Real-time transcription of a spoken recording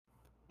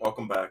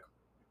Welcome back.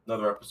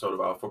 Another episode of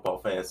our football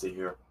fantasy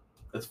here.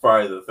 It's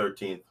Friday the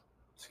 13th.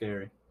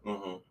 Scary.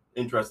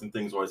 Interesting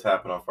things always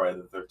happen on Friday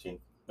the 13th.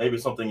 Maybe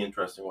something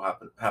interesting will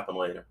happen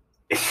later.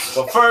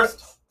 But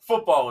first,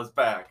 football is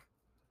back.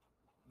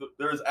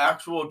 There's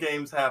actual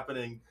games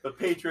happening. The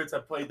Patriots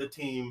have played the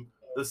team.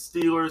 The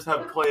Steelers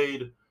have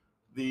played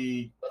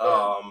the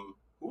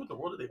who in the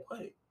world did they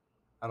play?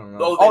 I don't know.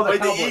 Oh, they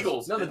played Cowboys. the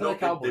Eagles. No, they played the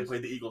Cowboys. They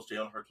played the Eagles.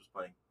 Jalen Hurts was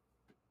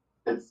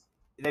playing.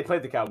 They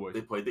played the Cowboys.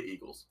 They played the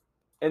Eagles.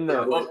 In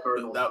the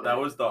That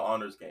was the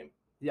honors game.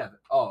 yeah.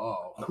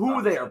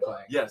 Who they are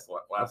playing? Yes,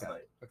 last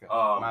night. Okay.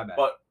 My bad.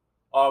 But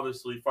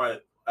obviously,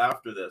 Friday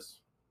after this,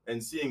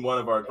 and seeing one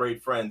of our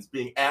great friends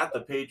being at the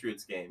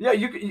Patriots game. Yeah,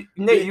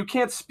 Nate, you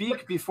can't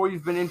speak before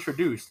you've been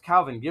introduced.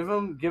 Calvin, give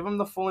him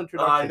the full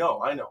introduction. I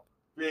know.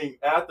 Being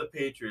at the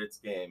Patriots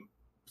game,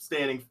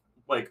 standing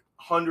like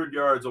 100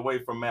 yards away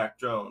from Mac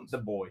Jones, the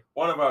boy,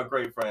 one of our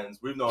great friends.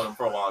 We've known him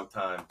for a long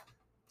time.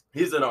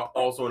 He's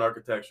also in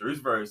architecture. He's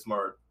very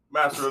smart.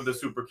 Master of the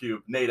Super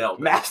Cube, Nate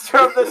Elden. Master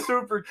of the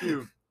Super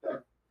Cube.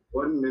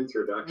 What an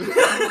introduction.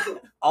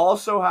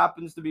 Also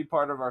happens to be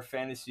part of our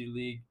fantasy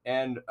league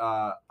and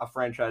a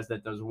franchise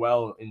that does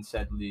well in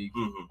said league.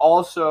 Mm-hmm.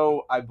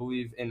 Also, I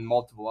believe in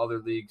multiple other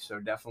leagues, so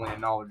definitely a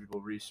knowledgeable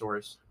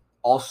resource.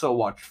 Also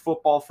watched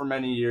football for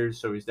many years,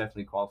 so he's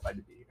definitely qualified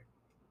to be here.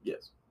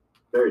 Yes.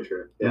 Very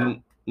true. Yeah.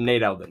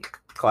 Nate Elden.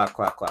 Clap,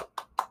 clap, clap.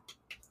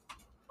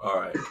 All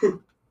right.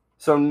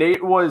 So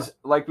Nate was,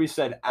 like we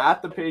said,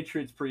 at the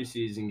Patriots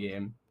preseason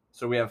game.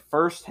 So we have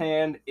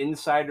firsthand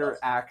insider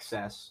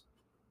access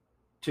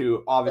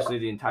to obviously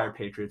the entire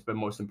Patriots, but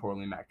most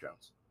importantly, Mac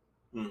Jones.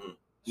 Mm-hmm.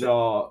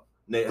 So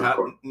Nate,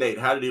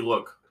 how did he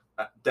look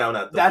down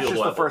at the that's field just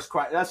level? the first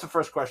question. That's the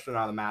first question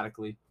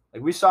automatically.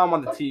 Like we saw him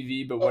on the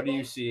TV, but what are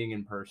you seeing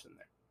in person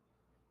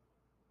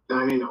there?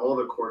 I mean, all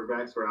the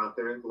quarterbacks were out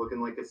there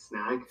looking like a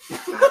snack.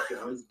 Mac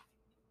Jones,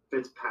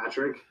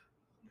 Fitzpatrick,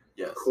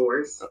 Yes. of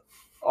course.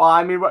 Well,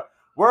 I mean,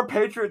 we're a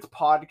Patriots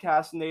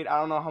podcast, Nate. I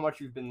don't know how much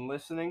you've been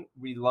listening.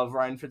 We love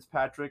Ryan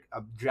Fitzpatrick,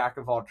 a jack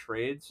of all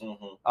trades.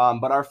 Mm-hmm.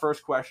 But our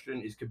first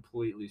question is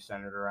completely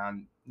centered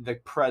around the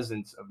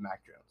presence of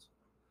Mac Jones.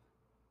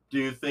 Do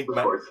you think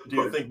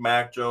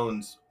Mac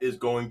Jones is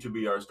going to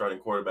be our starting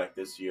quarterback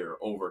this year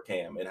over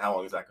Cam, and how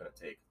long is that going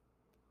to take?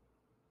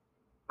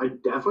 I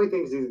definitely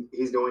think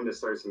he's going to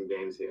start some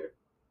games here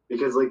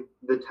because, like,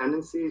 the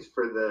tendencies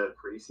for the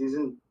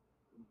preseason,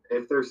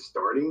 if they're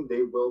starting,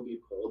 they will be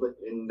pulled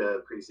in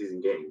the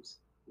preseason games.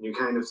 You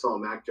kind of saw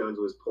Mac Jones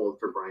was pulled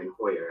for Brian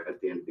Hoyer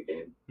at the end of the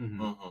game.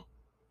 Mm-hmm.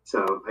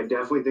 So I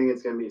definitely think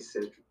it's going to be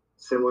a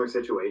similar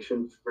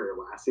situation for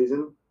last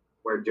season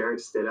where Jarrett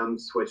Stidham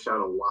switched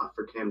out a lot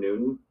for Cam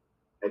Newton.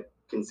 I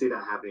can see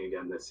that happening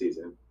again this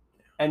season.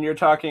 And you're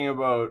talking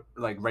about,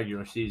 like,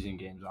 regular season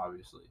games,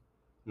 obviously.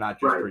 Not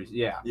just Right. preseason.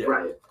 Yeah.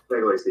 Right,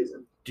 regular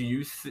season. Do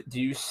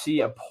you see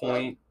a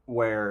point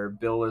where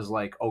Bill is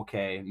like,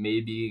 okay,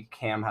 maybe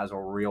Cam has a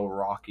real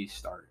rocky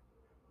start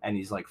and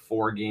he's like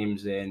 4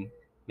 games in,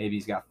 maybe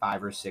he's got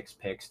 5 or 6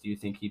 picks. Do you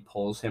think he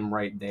pulls him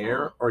right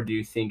there, or do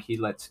you think he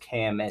lets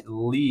Cam at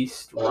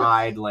least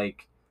ride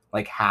like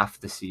half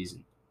the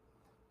season?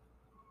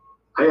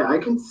 I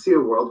can see a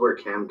world where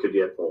Cam could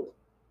get pulled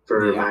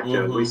for Mac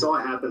Jones. Mm-hmm. We saw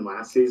it happen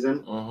last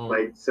season.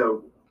 Mm-hmm.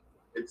 So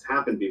it's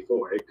happened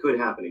before. It could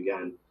happen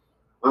again.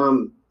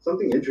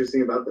 Something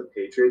interesting about the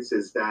Patriots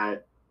is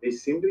that they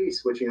seem to be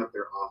switching up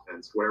their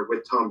offense, where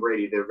with Tom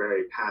Brady, they're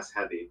very pass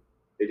heavy.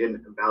 They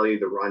didn't value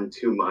the run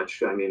too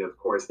much. I mean, of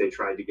course, they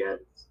tried to get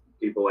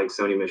people like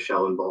Sony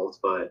Michel involved,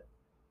 but it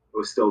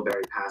was still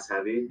very pass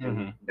heavy. Mm-hmm.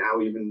 And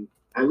now, even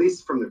at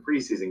least from the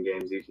preseason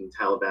games, you can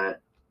tell that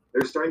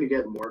they're starting to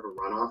get more of a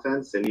run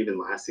offense. And even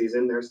last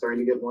season, they're starting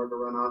to get more of a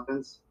run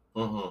offense.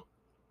 Mm-hmm.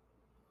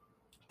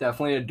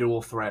 Definitely a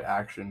dual threat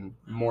action,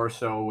 more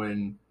so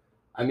when,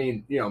 I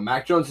mean,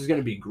 Mac Jones is going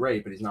to be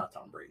great, but he's not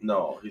Tom Brady.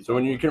 No. So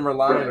when you can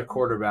rely on a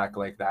quarterback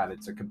like that,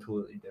 it's a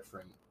completely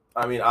different.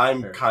 I mean,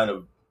 I'm kind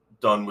of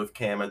done with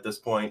Cam at this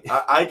point.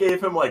 I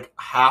gave him like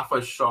half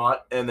a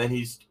shot, and then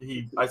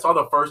I saw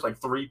the first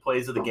like 3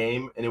 plays of the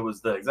game, and it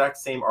was the exact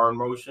same arm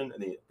motion,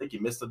 and I think he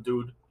missed a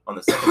dude on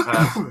the second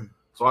pass.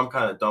 So I'm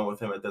kind of done with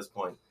him at this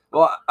point.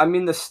 Well, I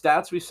mean, the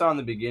stats we saw in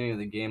the beginning of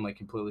the game like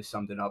completely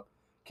summed it up.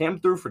 Cam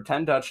threw for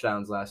 10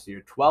 touchdowns last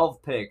year,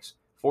 12 picks,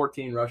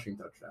 14 rushing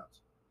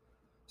touchdowns.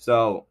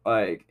 So,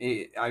 like,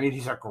 he's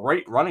a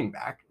great running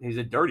back. He's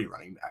a dirty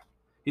running back.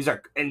 He's an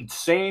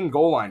insane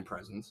goal line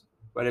presence.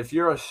 But if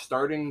you're a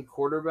starting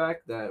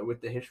quarterback that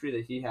with the history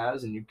that he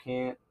has, and you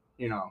can't,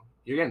 you're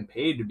getting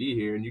paid to be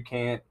here, and you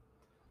can't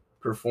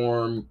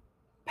perform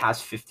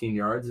past 15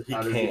 yards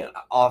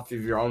off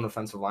of your own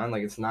offensive line,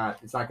 like it's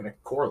not going to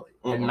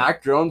correlate. Mm-hmm. And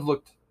Mac Jones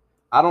looked.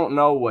 I don't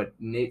know what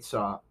Nate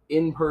saw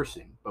in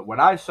person, but what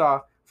I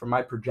saw from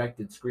my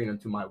projected screen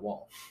onto my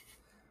wall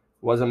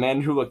was a man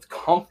who looked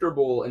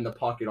comfortable in the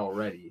pocket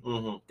already.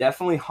 Mm-hmm.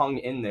 Definitely hung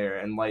in there,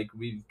 and like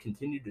we've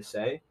continued to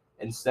say,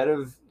 instead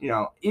of,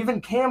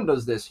 even Cam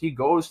does this. He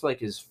goes to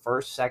like his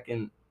first,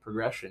 second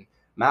progression.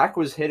 Mac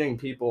was hitting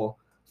people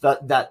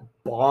that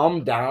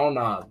bomb down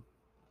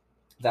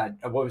that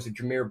what was it,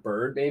 Jameer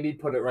Byrd maybe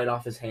put it right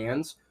off his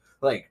hands.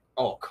 Like,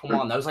 oh come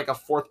on, that was like a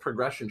fourth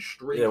progression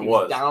straight. Yeah, it He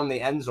was. down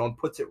the end zone,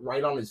 puts it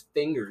right on his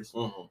fingers,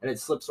 Mm-hmm. and it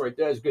slips right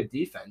there. It's good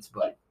defense,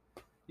 but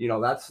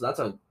that's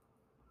a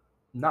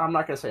no. I'm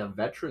not gonna say a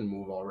veteran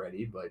move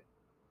already, but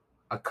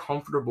a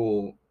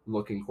comfortable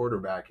looking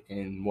quarterback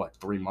in what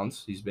 3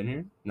 months he's been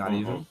here. Not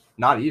even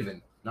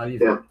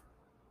Yeah.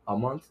 a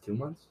month, 2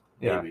 months.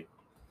 Maybe.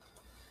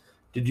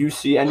 Did you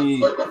see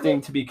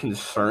anything to be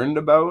concerned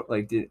about?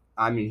 Like,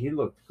 he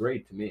looked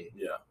great to me.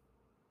 Yeah.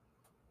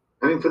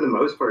 I mean, for the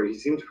most part, he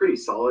seemed pretty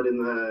solid in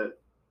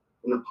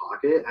the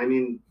pocket. I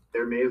mean,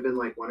 there may have been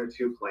like one or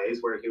two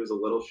plays where he was a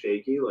little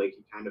shaky, like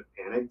he kind of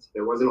panicked.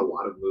 There wasn't a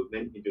lot of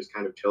movement. He just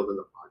kind of chilled in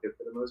the pocket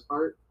for the most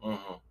part.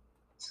 Mm-hmm.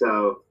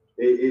 So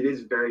it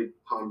is very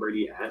Tom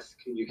Brady-esque.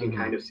 You can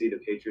kind of see the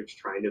Patriots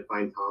trying to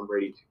find Tom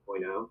Brady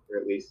 2.0, or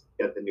at least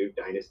get the new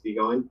dynasty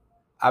going.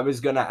 I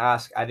was gonna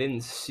ask. I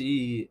didn't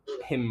see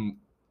him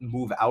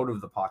move out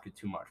of the pocket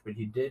too much, but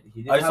he did.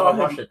 He did have a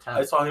rush attempt.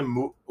 I saw him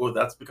move. Well,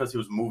 that's because he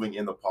was moving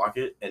in the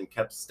pocket and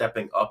kept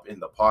stepping up in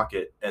the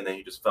pocket, and then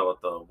he just fell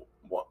at the.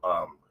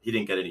 He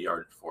didn't get any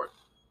yardage for it.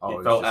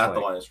 He fell at the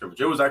line of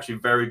scrimmage. It was actually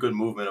very good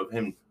movement of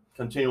him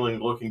continually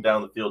looking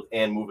down the field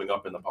and moving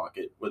up in the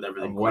pocket with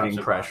everything. Avoiding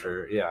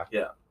pressure. Yeah.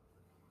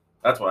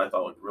 That's what I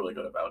thought looked really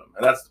good about him,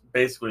 and that's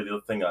basically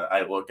the thing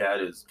I look at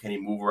is can he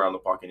move around the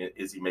pocket? And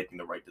is he making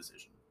the right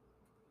decision?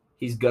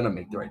 He's gonna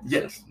make the right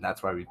decision. Yes.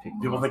 That's why we picked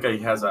him. People think he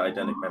has an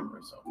eidetic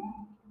memory, so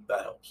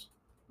that helps.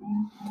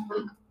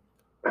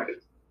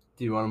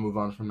 Do you want to move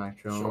on from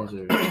Mac Jones?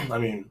 Sure. Or... I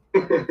mean,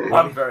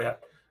 I'm very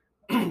happy.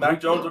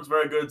 Mac Jones looks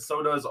very good.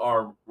 So does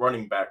our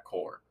running back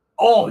core.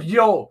 Oh,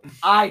 yo,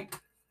 I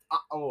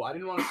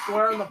didn't want to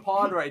swear on the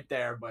pod right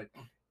there, but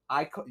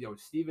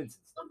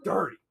Stevenson's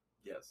dirty.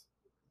 Yes.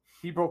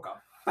 He broke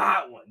a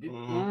fat one.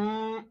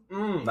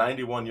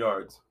 91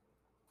 yards.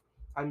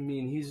 I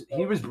mean,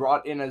 he was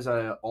brought in as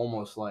a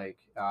almost like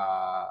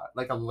a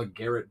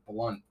LeGarrette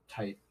Blount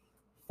type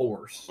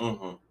force,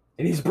 and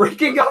he's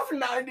breaking up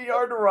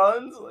 90-yard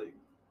runs. Like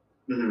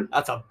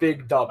that's a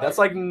big dub. That's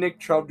like Nick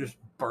Chubb just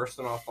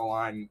bursting off the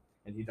line,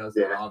 and he does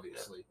that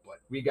obviously.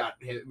 But we got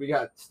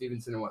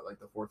Stevenson in what, like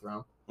the 4th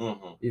round,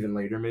 even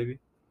later maybe.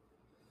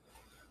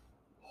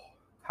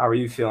 How are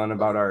you feeling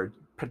about our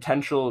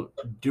potential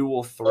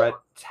dual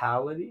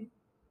threat-tality?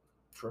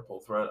 Triple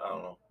threat? I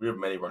don't know. We have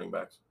many running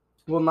backs.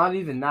 Well, not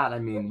even that. I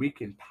mean, we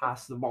can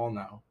pass the ball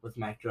now with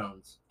Mac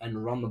Jones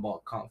and run the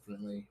ball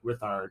confidently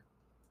with our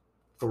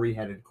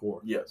 3-headed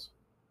core. Yes.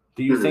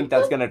 Do you think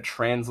that's going to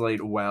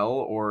translate well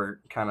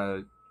or kind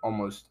of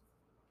almost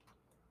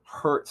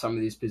hurt some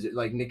of these positions?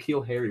 Like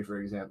N'Keal Harry,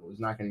 for example, is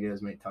not going to get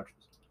as many touches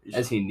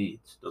as he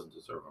needs. Doesn't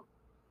deserve them.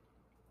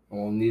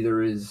 Well,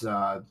 neither is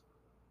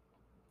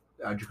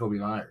Jacoby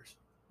Myers.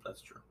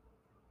 That's true.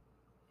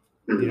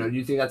 Do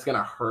you think that's going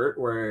to hurt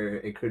where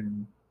it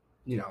could,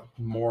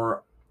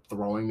 more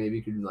throwing maybe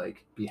could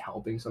like be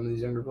helping some of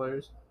these younger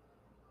players?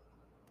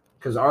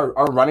 Because our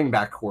running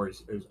back core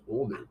is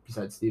older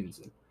besides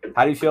Stevenson.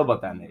 How do you feel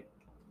about that, Nate?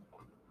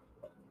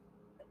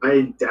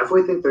 I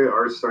definitely think they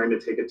are starting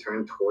to take a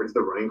turn towards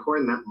the running core,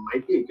 and that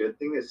might be a good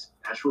thing,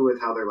 especially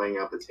with how they're laying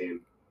out the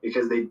team,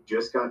 because they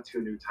just got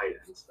 2 new tight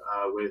ends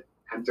with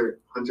Hunter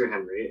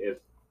Henry. If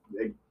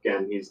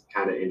again he's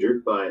kind of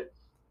injured, but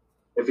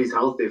if he's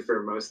healthy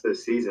for most of the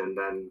season,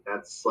 then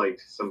that's like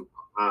some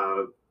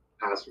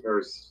pass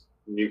or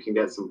you can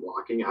get some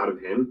blocking out of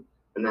him.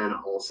 And then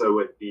also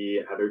with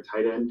the other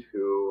tight end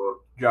who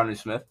Johnny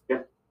Smith.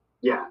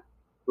 Yeah.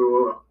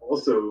 Who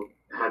also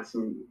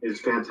is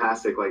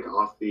fantastic, like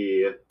off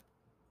the,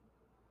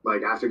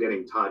 like after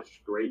getting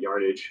touched, great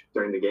yardage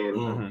during the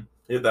game.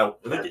 He had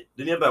that, didn't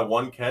he have that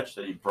one catch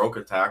that he broke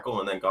a tackle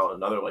and then got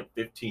another like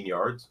 15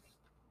 yards?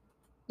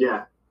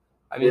 Yeah.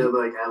 I mean,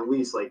 like at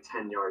least like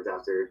 10 yards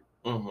after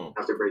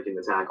breaking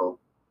the tackle.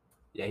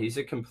 Yeah, he's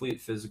a complete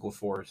physical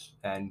force,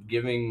 and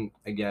giving,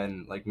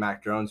 again, like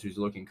Mac Jones, who's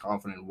looking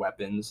confident,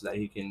 weapons that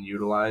he can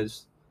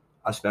utilize,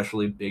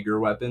 especially bigger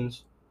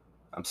weapons,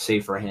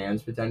 safer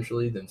hands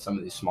potentially than some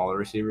of these smaller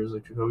receivers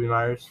like Jacoby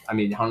Myers. I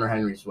mean, Hunter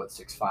Henry's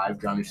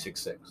 6'5", Johnny's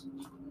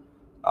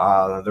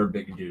 6'6". They're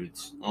big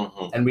dudes,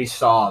 and we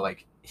saw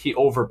like he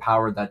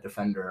overpowered that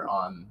defender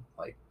on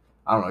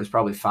he's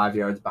probably 5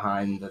 yards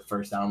behind the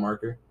first down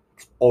marker.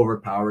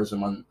 Overpowers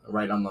him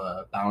right on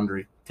the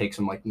boundary, takes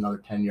him like another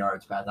 10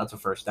 yards back. That's a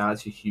first down.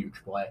 That's a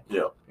huge play.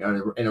 Yeah.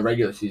 In a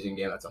regular season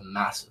game, that's a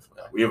massive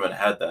play. We haven't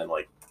had that in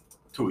like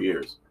 2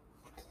 years.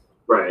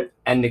 Right.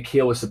 And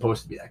N'Keal was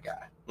supposed to be that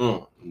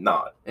guy.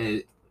 Not.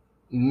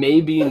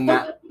 Maybe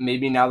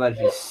now that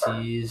he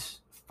sees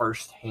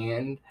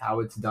firsthand how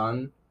it's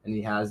done, and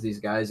he has these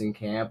guys in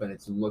camp, and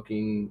it's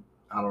looking,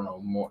 I don't know,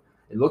 more.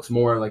 It looks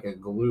more like a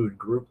glued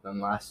group than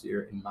last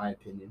year, in my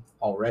opinion,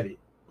 already.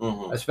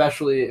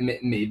 Especially,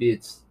 maybe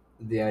it's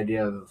the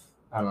idea of,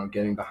 I don't know,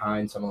 getting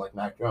behind someone like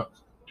Mac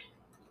Jones.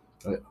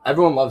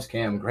 Everyone loves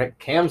Cam.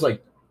 Cam's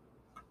like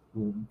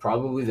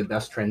probably the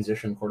best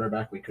transition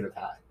quarterback we could have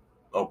had.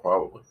 Oh,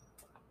 probably.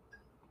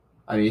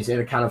 I mean, he's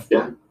in a kind of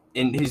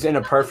he's in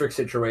a perfect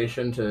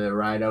situation to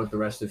ride out the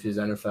rest of his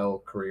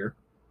NFL career.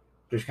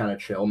 Just kind of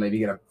chill. Maybe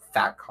get a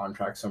fat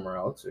contract somewhere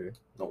else. Or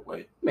No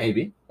way.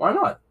 maybe. Why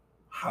not?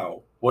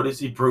 How? What has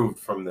he proved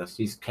from this?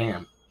 He's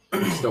Cam.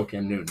 He's still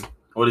Cam Newton.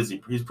 What is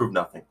he? He's proved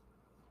nothing.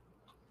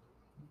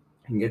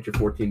 You can get your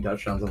 14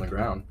 touchdowns on the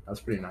ground.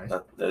 That's pretty nice.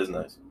 That is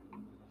nice.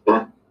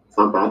 Yeah, it's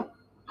not bad.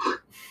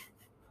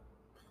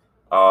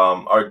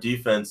 Our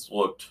defense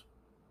looked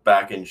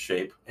back in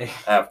shape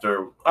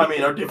after. I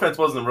mean, our defense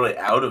wasn't really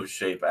out of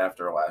shape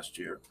after last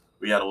year.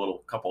 We had a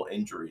couple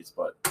injuries,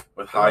 but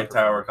with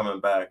Hightower coming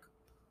back,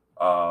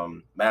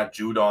 Matt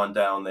Judon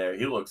down there,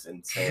 he looks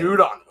insane.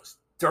 Judon was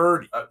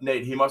dirty.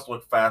 Nate, he must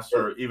look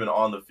faster even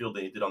on the field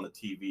than he did on the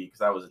TV because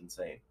that was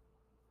insane.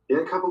 He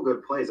had a couple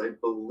good plays, I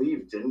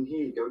believe. Didn't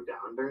he go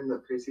down during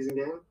the preseason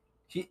game?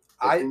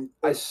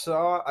 I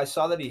saw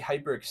that he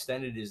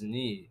hyperextended his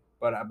knee,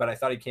 but I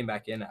thought he came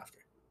back in after.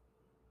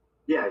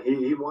 Yeah,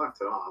 he walked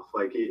it off.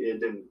 Like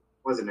it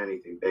wasn't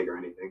anything big or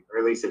anything, or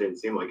at least it didn't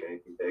seem like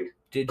anything big.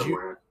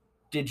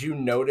 Did you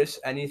notice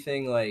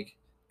anything like?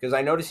 Because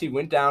I noticed he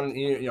went down.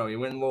 He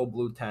went in a little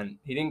blue tent.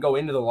 He didn't go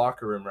into the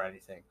locker room or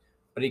anything,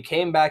 but he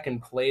came back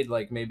and played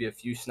like maybe a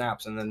few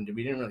snaps, and then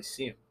we didn't really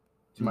see him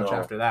too much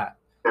after that.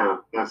 Yeah,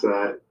 after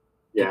that,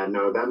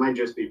 no, that might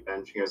just be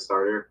benching a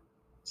starter.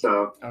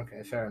 So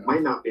okay, fair enough.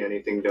 Might not be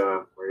anything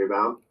to worry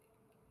about.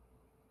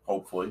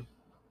 Hopefully.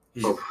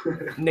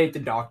 Nate the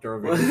doctor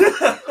over here.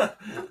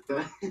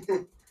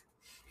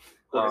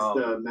 Where's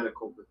the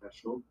medical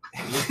professional?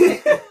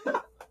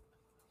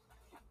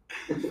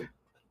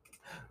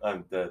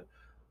 I'm dead.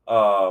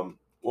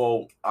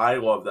 Well, I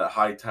love that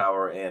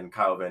Hightower and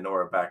Kyle Van Noy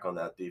are back on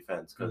that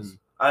defense because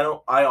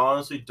I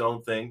honestly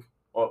don't think.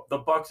 Well, the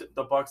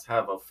Bucks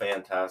have a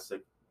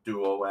fantastic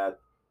duo at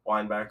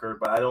linebacker,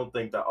 but I don't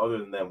think that other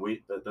than them,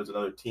 that there's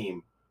another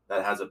team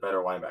that has a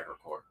better linebacker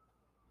core.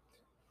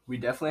 We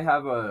definitely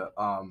have a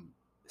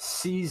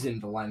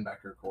seasoned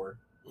linebacker core.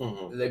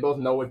 Mm-hmm. They both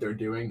know what they're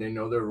doing. They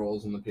know their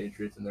roles in the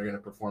Patriots, and they're going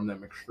to perform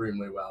them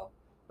extremely well.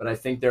 But I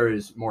think there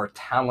is more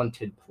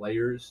talented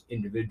players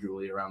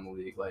individually around the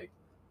league, like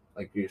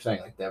you're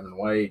saying, like Devin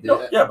White.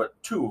 Yeah,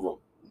 but two of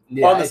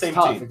them on the same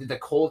tough. team. The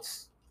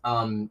Colts.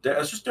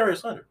 It's just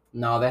Darius Leonard.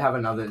 No, they have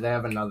another.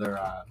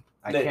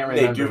 I can't remember.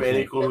 Nate, do you have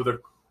any clue who the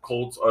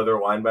Colts' other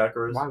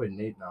linebacker is? Why would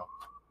Nate know?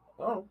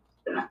 Oh,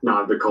 yeah,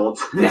 not the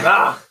Colts.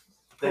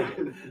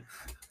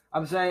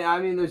 I'm saying, I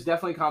mean, there's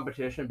definitely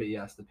competition, but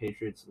yes, the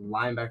Patriots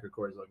linebacker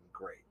core is looking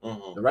great.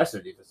 Mm-hmm. The rest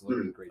of the defense is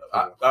looking great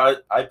too.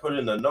 I put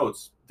in the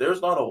notes. There's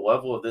not a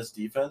level of this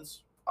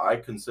defense I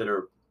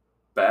consider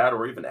bad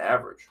or even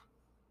average.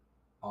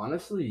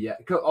 Honestly, yeah.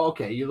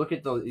 Okay, you look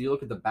at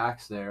the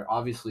backs there.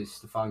 Obviously,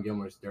 Stephon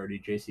Gilmore's dirty.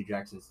 J.C.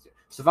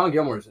 Stephon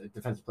Gilmore's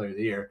Defensive Player of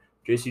the Year.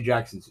 J.C.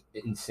 Jackson's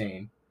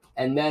insane.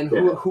 And then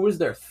who was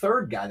their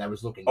third guy that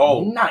was looking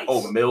nice?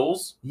 Oh,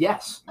 Mills?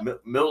 Yes.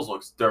 Mills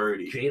looks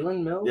dirty.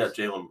 Jalen Mills? Yeah,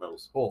 Jalen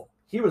Mills. Oh,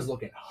 he was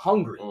looking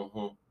hungry.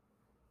 Mm-hmm.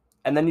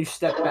 And then you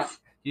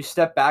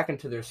step back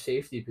into their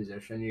safety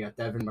position. You got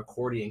Devin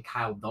McCourty and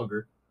Kyle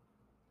Duggar.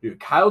 Dude,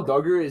 Kyle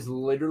Duggar is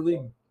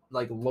literally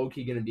like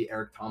low-key going to be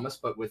Eric Thomas,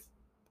 but with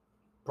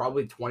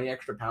probably 20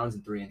 extra pounds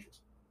and 3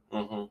 inches.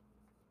 Mm-hmm.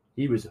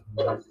 He was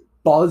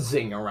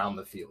buzzing around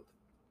the field.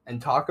 And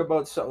talk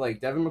about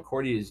Devin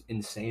McCourty is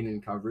insane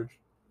in coverage.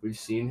 We've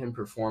seen him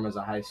perform as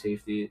a high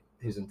safety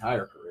his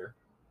entire career.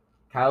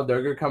 Kyle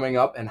Duggar coming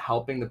up and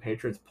helping the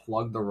Patriots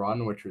plug the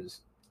run, which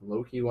was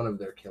low-key one of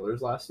their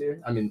killers last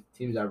year. I mean,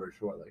 teams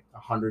averaged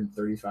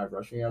 135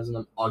 rushing yards in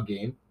them a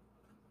game.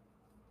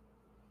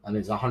 And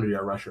there's a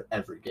 100-yard rusher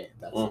every game.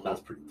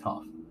 That's pretty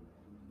tough.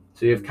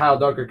 So you have Kyle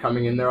Duggar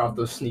coming in there off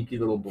those sneaky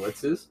little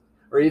blitzes,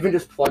 or even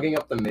just plugging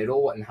up the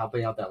middle and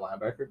helping out that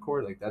linebacker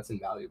core. Like, that's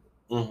invaluable.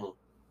 Mm-hmm.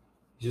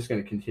 He's just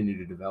going to continue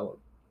to develop.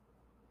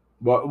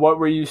 What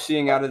were you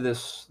seeing out of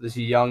this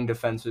young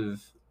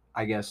defensive,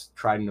 I guess,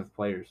 trident of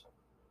players?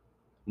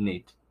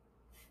 Nate.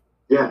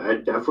 Yeah, I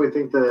definitely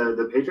think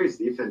the Patriots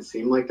defense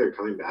seemed like they're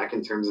coming back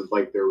in terms of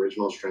like their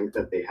original strength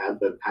that they had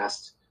the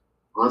past,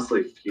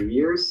 honestly, few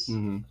years.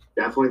 Mm-hmm.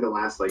 Definitely the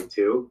last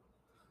two.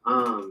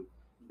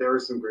 There were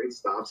some great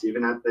stops,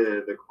 even at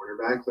the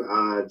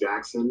cornerback.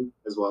 Jackson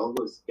as well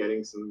was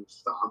getting some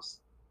stops.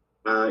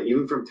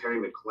 Even from Terry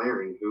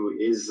McLaurin, who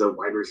is a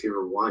wide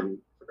receiver 1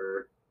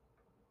 for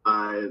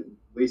at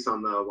least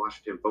on the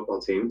Washington football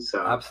team.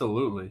 So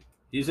absolutely,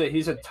 he's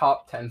a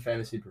top 10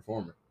 fantasy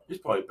performer. He's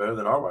probably better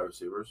than our wide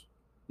receivers.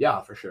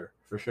 Yeah, for sure.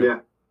 Yeah.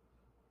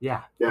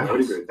 Yes. I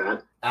would agree with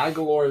that.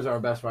 Aguilar is our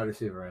best wide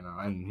receiver right now,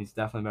 and he's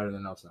definitely better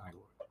than Nelson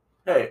Aguilar.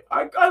 Hey,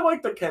 I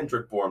like the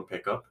Kendrick Bourne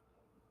pickup.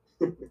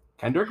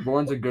 Kendrick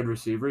Bourne's a good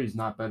receiver. He's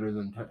not better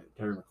than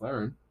Terry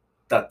McLaurin.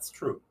 That's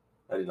true.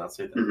 I did not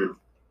say that. Mm-hmm.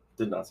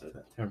 Did not say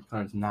that. Terry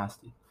McLaurin's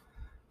nasty.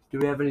 Do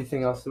we have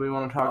anything else that we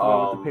want to talk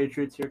about with the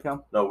Patriots here,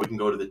 Cal? No, we can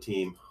go to the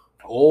team.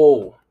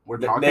 Oh, we're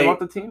talking about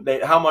the team?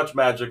 Nate, how much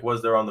magic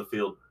was there on the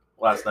field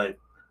last night?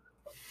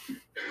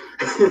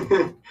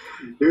 It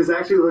was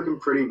actually looking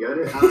pretty good.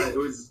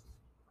 It's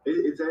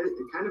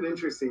kind of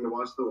interesting to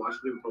watch the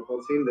Washington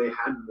football team. They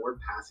had more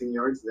passing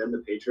yards than the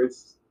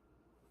Patriots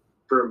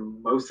for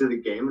most of the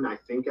game, and I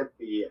think at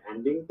the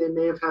ending they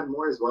may have had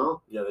more as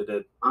well. Yeah, they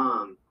did.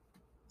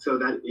 So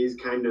that is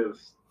kind of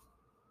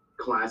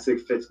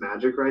classic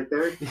Fitzmagic right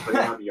there,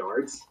 putting up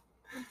yards.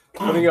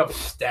 Putting up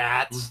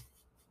stats.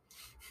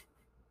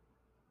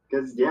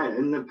 Because, yeah,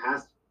 in the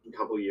past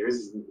couple of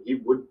years, he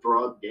would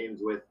draw up games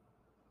with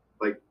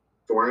like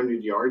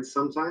 400 yards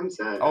sometimes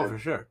For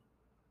sure.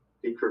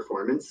 Peak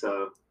performance.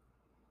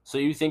 So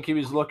you think he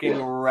was looking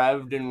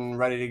revved and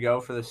ready to go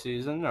for the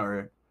season,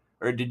 or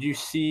did you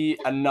see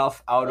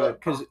enough out of?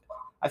 Because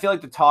I feel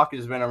like the talk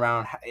has been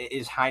around: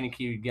 is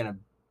Heineke gonna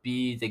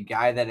be the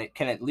guy that it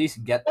can at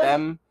least get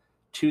them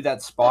to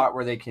that spot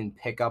where they can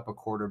pick up a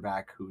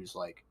quarterback who's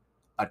like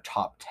a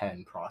top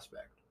 10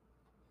 prospect?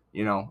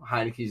 You know,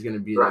 Heineke's going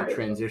to be that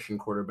transition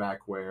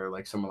quarterback where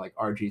like someone like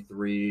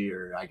RG3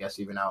 or I guess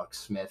even Alex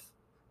Smith,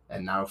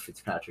 and now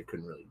Fitzpatrick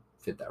couldn't really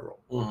fit that role.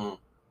 Mm-hmm.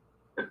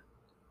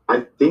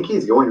 I think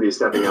he's going to be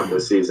stepping up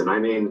this season. I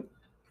mean,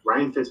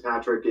 Ryan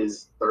Fitzpatrick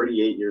is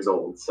 38 years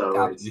old,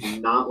 so it's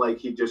not like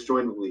he just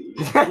joined the league.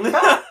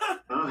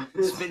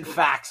 Spin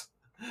facts.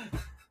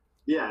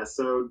 Yeah,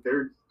 so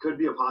there could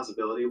be a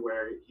possibility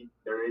where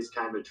there is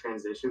kind of a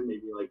transition,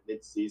 maybe like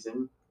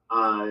mid-season,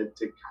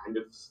 to kind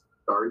of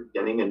start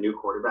getting a new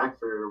quarterback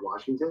for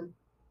Washington.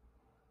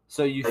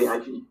 So you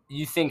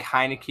think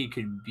Heineke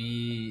could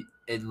be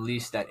at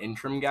least that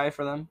interim guy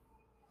for them?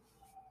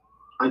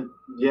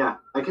 Yeah,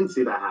 I can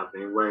see that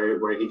happening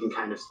where he can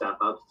kind of step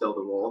up, fill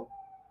the role,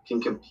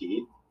 can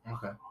compete.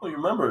 Okay. Well, you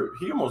remember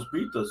he almost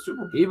beat the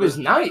Super Bowl. He was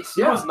nice.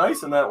 He was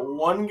nice in that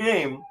one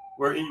game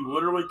where he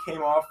literally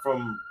came off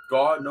from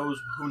God knows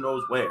who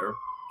knows where,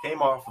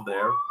 came off of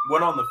there,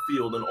 went on the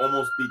field, and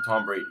almost beat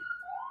Tom Brady.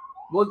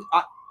 Well,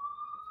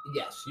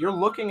 yes, you're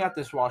looking at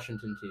this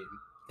Washington team.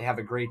 They have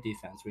a great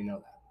defense. We know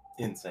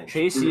that. Insane.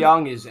 Chase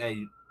Young is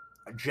a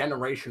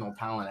generational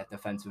talent at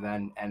defensive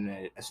end,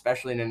 and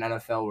especially in an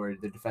NFL where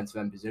the defensive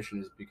end position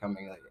is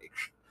becoming like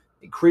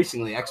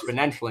increasingly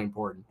exponentially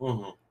important.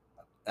 Mm-hmm.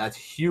 That's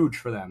huge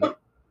for them.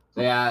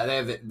 They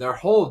have their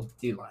whole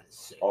D-line is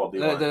sick.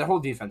 Their whole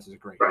defense is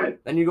great. Right.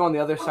 Then you go on the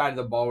other side of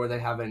the ball where they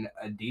have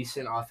a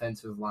decent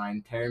offensive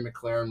line. Terry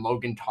McLaurin,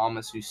 Logan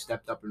Thomas, who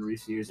stepped up in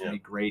recent years to be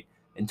great.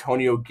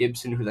 Antonio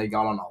Gibson, who they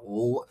got on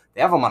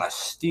they have him on a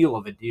steal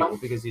of a deal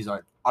because he's an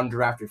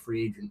undrafted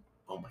free agent.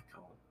 Oh my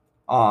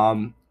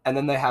god. And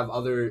then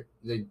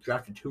they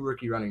drafted 2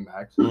 rookie running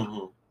backs.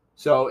 Mm-hmm.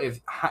 So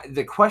if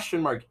the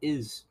question mark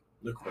is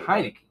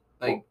Heineke,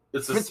 like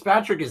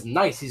Fitzpatrick is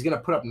nice, he's gonna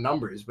put up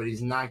numbers, but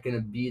he's not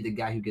gonna be the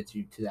guy who gets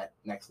you to that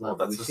next level.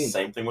 Well, that's the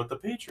same thing with the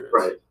Patriots.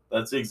 Right.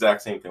 That's the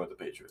exact same thing with the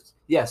Patriots.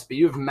 Yes, but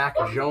you have Mac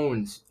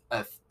Jones,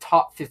 a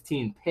top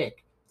 15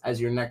 pick, as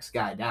your next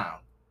guy down,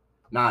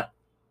 not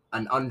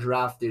an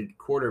undrafted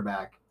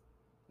quarterback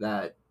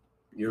that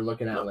you're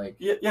looking at like.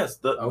 Yes,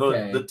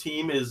 the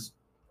team is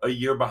a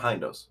year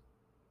behind us.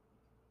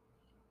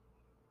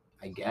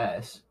 I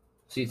guess.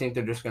 So you think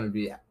they're just going to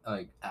be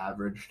like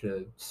average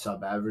to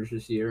sub-average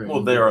this year?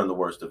 Well, they are in the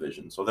worst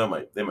division, so they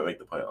might make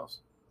the playoffs.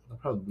 They'll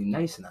probably be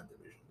nice in that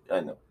division. I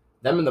know.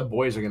 Them and the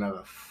boys are going to have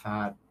a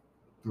fat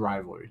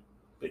rivalry.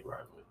 Big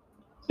rivalry.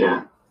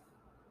 Yeah.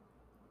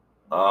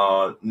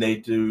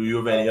 Nate, do you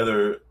have any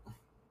other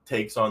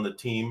takes on the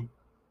team?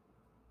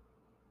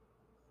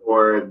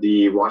 Or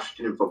the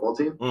Washington football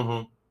team?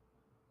 Mm-hmm.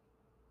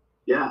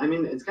 Yeah, I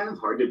mean, it's kind of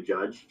hard to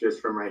judge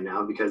just from right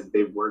now because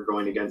they were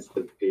going against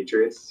the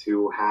Patriots,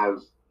 who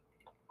have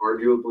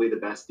arguably the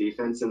best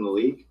defense in the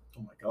league.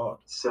 Oh, my God.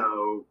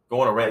 So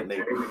go on a rant,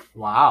 Nate.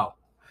 Wow.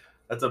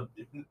 That's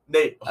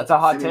a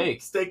hot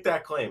take. Stake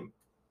that claim.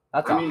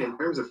 In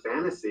terms of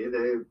fantasy,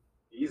 they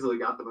easily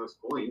got the most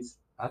points.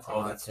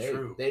 That's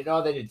true. They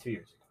did 2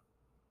 years ago.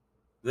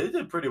 They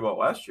did pretty well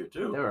last year,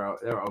 too. They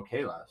were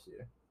okay last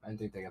year. I didn't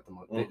think they got the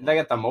most. They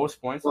got the most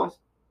points last.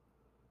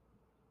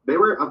 They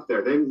were up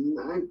there. There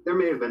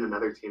may have been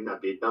another team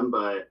that beat them,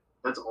 but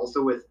that's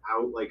also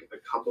without like a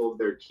couple of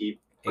their key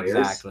players.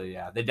 Exactly.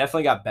 Yeah, they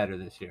definitely got better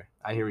this year.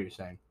 I hear what you're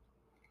saying.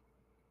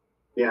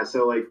 Yeah.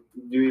 So like,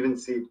 you even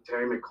see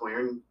Terry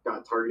McLaurin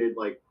got targeted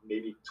like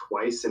maybe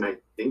twice, and I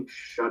think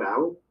shut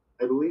out.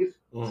 I believe.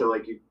 So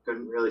like, you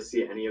couldn't really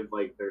see any of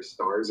like their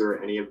stars or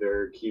any of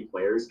their key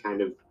players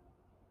kind of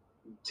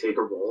take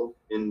a role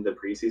in the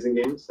preseason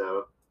game.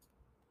 So.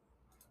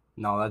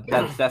 No,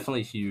 that's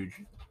definitely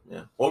huge.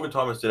 Yeah, Logan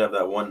Thomas did have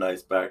that one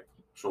nice back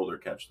shoulder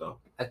catch, though.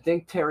 I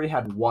think Terry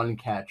had one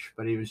catch,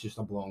 but he was just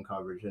a blown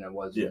coverage, and it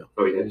was. Yeah.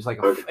 It was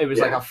like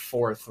like a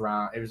fourth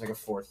round. It was like a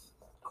fourth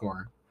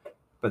corner,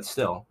 but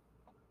still,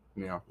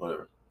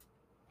 whatever.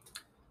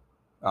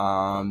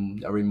 Are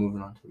we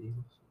moving on to the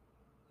Eagles?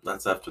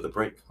 That's after the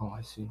break. Oh,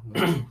 I see.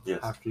 Yes.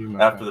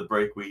 After the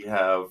break, we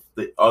have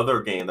the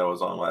other game that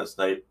was on last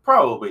night.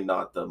 Probably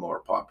not the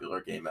more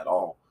popular game at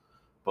all.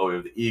 But we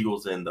have the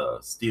Eagles and the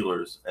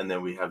Steelers, and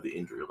then we have the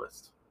injury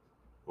list.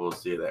 We'll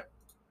see you there.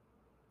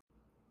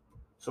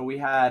 So we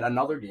had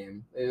another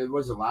game.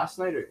 Was it last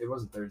night or it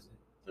wasn't Thursday?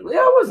 It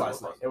was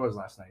last night. It was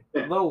last night.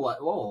 Yeah. A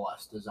little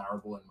less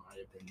desirable in my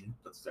opinion.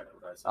 That's exactly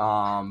what I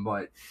said.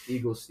 But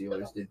Eagles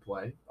Steelers did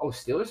play. Oh,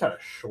 Steelers had a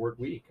short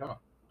week, huh?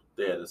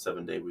 They had a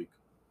 7-day week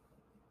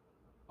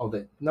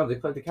They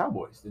played the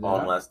Cowboys. Did they on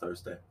not? last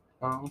Thursday.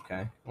 Oh,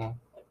 okay. Well,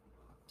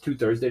 2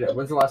 Thursday.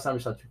 When's the last time you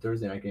saw 2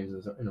 Thursday night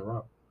games in a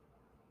row?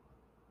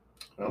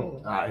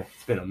 Oh.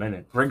 It's been a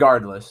minute.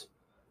 Regardless,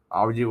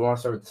 would you want to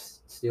start with the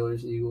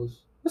Steelers,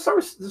 Eagles? Let's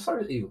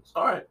start with Eagles.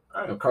 All right.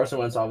 Carson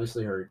Wentz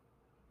obviously hurt.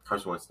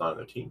 Carson Wentz not on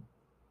their team.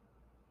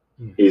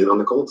 He's on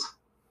the Colts.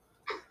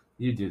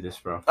 You do this,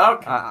 bro.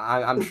 Okay.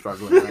 I'm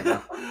struggling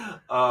right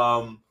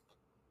now.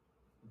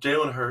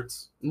 Jalen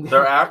Hurts,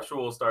 their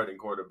actual starting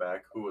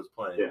quarterback, who was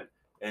playing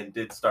and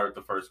did start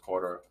the first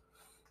quarter,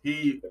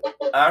 he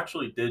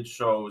actually did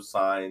show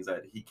signs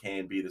that he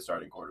can be the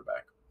starting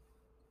quarterback.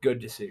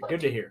 Good to see. Good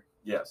to hear.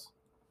 Yes.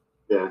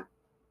 Yeah.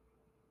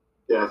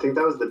 Yeah, I think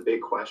that was the big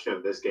question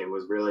of this game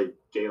was really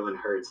Jalen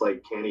Hurts.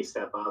 Like, can he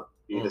step up,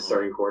 be the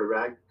starting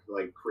quarterback,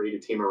 like create a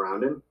team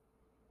around him?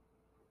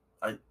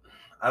 I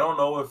don't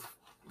know if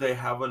they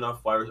have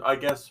enough wide. I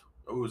guess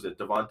who is it?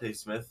 Devontae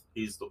Smith.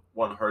 He's the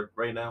one hurt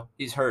right now.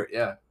 He's hurt.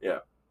 Yeah. Yeah.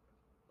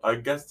 I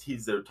guess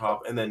he's their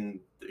top, and then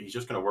he's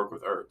just gonna work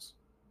with Ertz.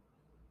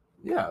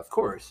 Yeah, of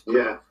course.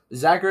 Yeah.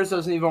 Zach Ertz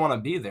doesn't even want to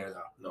be there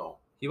though. No.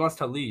 He wants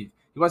to leave.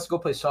 He wants to go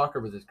play soccer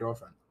with his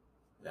girlfriend.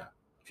 Yeah.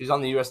 She's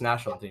on the U.S.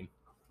 national team.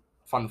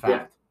 Fun fact.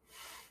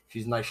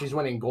 Yeah. She's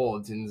winning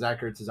golds, and Zach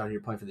Ertz is out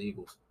here playing for the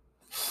Eagles.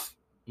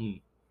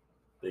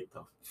 Big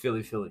tough.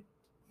 Philly.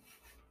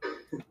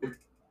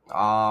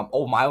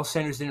 Miles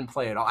Sanders didn't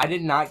play at all.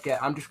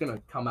 I'm just going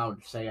to come out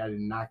and say I did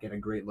not get a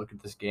great look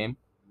at this game.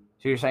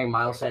 So you're saying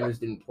Miles Sanders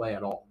didn't play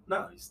at all?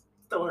 No, he's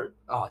still hurt.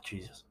 Oh,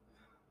 Jesus.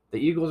 The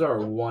Eagles are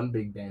one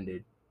big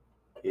Band-Aid.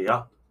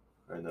 Yeah,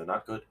 and they're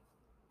not good.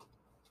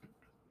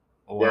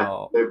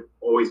 Well, yeah, they've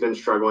always been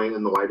struggling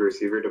in the wide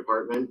receiver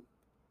department.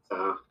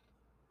 So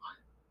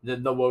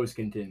the woes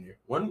continue.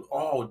 What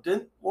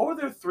were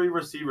their 3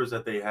 receivers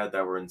that they had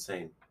that were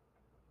insane?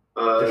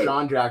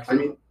 Deshaun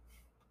Jackson.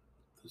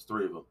 There's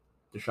 3 of them.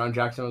 Deshaun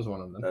Jackson was one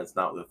of them. That's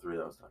not the 3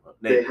 that I was talking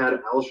about. They had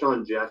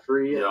Alshon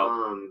Jeffrey Yep.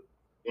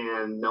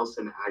 and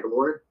Nelson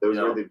Aguilar. Those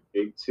were the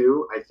big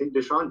 2. I think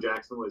Deshaun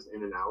Jackson was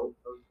in and out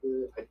of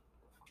the.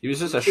 He was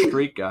just a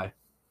streak guy.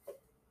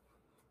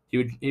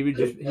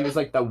 He was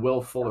like the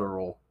Will Fuller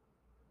role.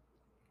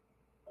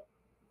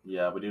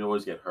 Yeah, but he'd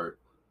always get hurt.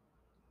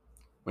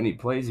 When he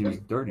plays, he was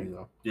dirty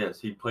though. Yes,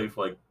 he'd play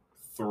for like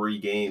 3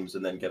 games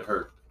and then get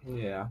hurt.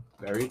 Yeah,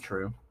 very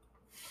true.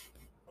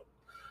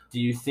 Do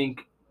you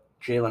think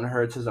Jalen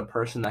Hurts is a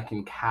person that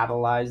can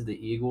catalyze the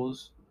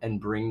Eagles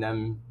and bring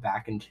them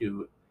back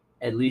into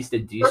at least a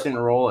decent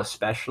role,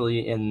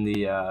 especially in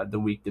the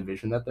weak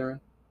division that they're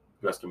in?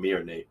 You asking me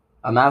or Nate?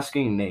 I'm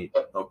asking Nate.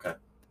 Okay.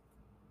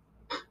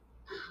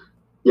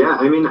 Yeah,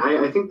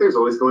 I think there's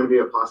always going to be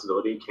a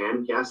possibility.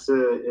 He has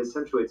to,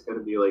 essentially it's going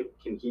to be like,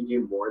 can he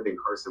do more than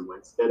Carson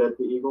Wentz did at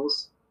the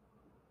Eagles?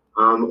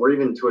 Or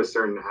even to a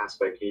certain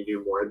aspect, can he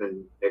do more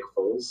than Nick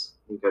Foles?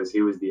 Because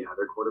he was the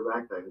other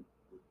quarterback that,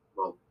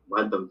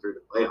 led them through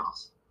the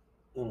playoffs.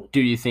 Do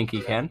you think he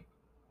can?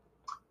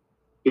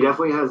 He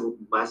definitely has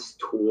less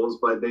tools,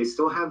 but they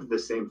still have the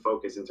same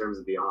focus in terms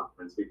of the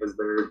offense because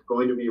they're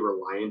going to be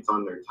reliant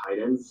on their tight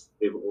ends.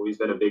 They've always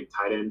been a big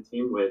tight end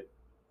team with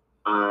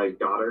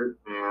Goddard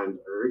and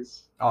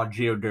Ertz. Oh,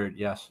 Geo Dirt,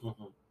 yes.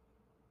 Mm-hmm.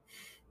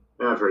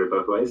 I've heard it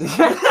both ways.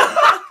 I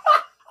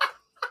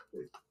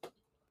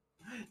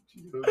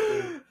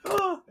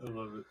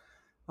love it.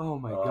 Oh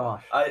my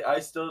gosh.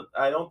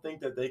 I don't think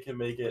that they can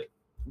make it.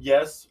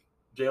 Yes,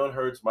 Jalen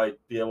Hurts might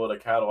be able to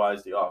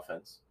catalyze the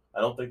offense.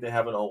 I don't think they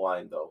have an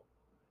O-line though,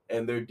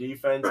 and their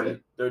defense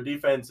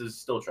is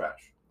still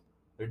trash.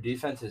 Their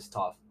defense is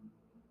tough.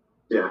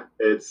 Yeah,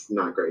 it's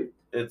not great.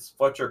 It's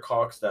Fletcher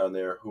Cox down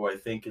there, who I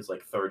think is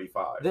like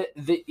 35.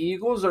 The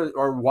Eagles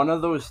are one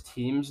of those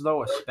teams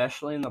though,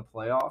 especially in the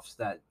playoffs,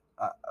 that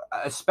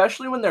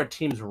especially when their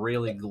team's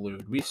really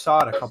glued. We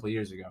saw it a couple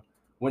years ago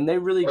when they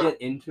really get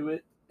into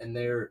it and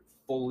they're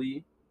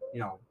fully,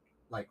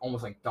 like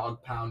almost like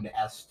dog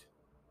pound-esque,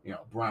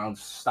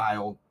 Browns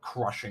style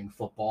crushing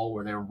football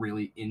where they're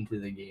really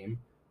into the game.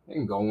 They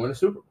can go and win a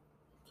Super Bowl.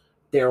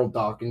 Daryl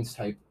Dawkins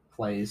type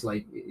plays,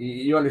 like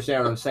you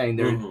understand what I'm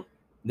saying?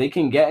 They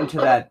can get into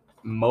that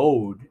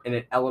mode and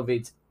it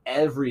elevates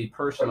every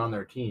person on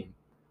their team,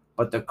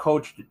 but the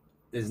coach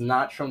is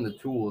not shown the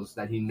tools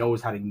that he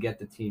knows how to get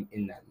the team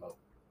in that mode.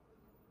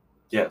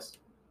 Yes.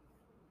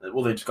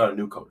 Well, they just got a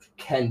new coach.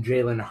 Can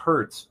Jalen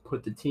Hurts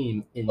put the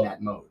team in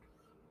that mode?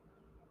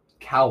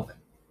 Calvin.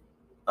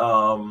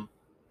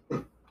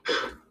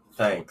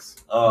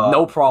 Thanks.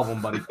 No problem,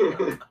 buddy.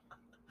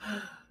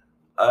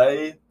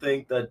 I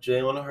think that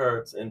Jalen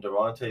Hurts and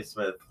Devontae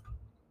Smith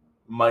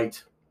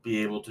might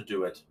be able to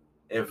do it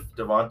if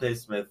Devontae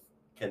Smith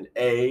can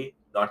A,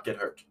 not get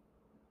hurt,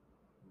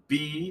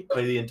 B,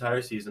 play the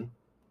entire season,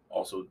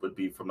 also would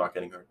be from not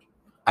getting hurt,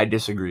 I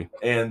disagree,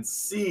 and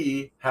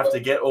C, have to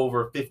get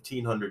over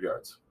 1,500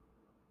 yards.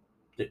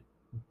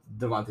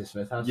 Devontae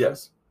Smith has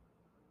Yes. to?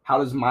 How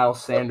does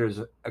Miles Sanders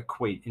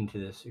equate into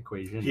this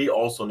equation? He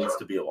also needs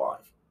to be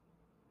alive.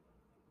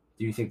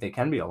 Do you think they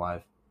can be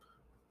alive?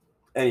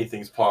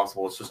 Anything's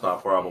possible. It's just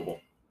not probable.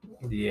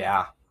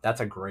 Yeah.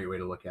 That's a great way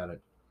to look at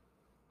it.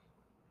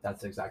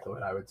 That's exactly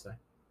what I would say.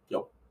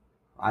 Yep.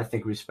 I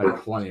think we spent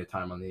plenty of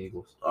time on the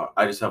Eagles.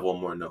 I just have one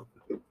more note.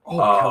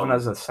 Oh, Kevin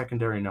has a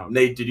secondary note.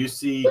 Nate, did you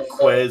see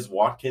Quez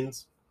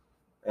Watkins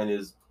and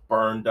his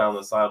burn down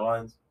the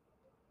sidelines?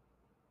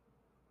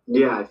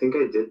 Yeah, I think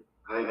I did.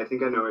 I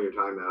think I know what you're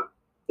talking about.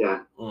 Yeah.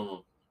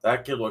 Mm-hmm.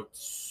 That kid looked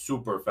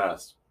super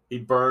fast. He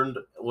burned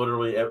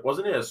literally.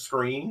 Wasn't it a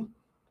screen?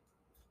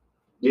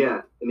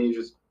 Yeah, and he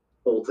just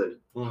bolted.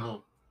 Mm-hmm.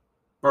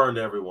 Burned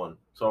everyone.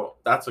 So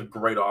that's a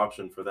great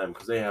option for them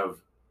because they have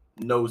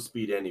no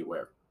speed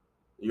anywhere.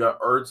 You got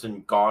Ertz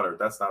and Goddard.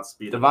 That's not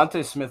speed.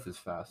 Devontae Smith is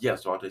fast.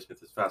 Yes, Devontae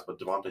Smith is fast, but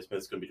Devontae Smith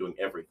is going to be doing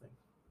everything.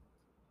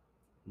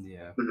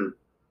 Yeah. Mm-hmm.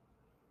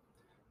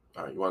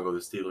 All right, you want to go to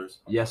the Steelers?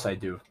 Yes, I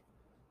do.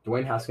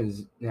 Dwayne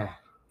Haskins,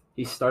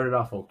 he started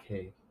off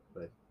okay,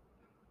 but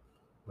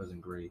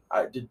wasn't great.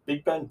 Did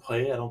Big Ben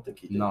play? I don't think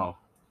he did. No.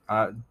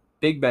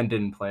 Big Ben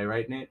didn't play,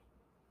 right, Nate?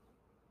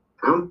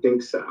 I don't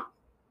think so.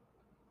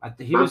 Not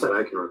that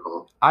I can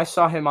recall. I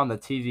saw him on the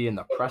TV in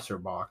the presser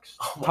box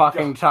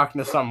talking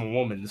to some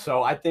woman.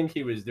 So I think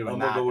he was doing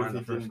that during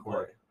the first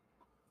quarter.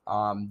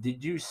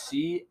 Did you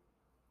see?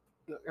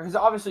 Because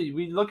obviously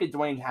we look at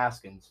Dwayne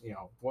Haskins. You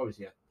know, what was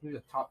he? He was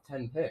a top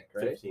 10 pick,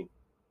 right? 15.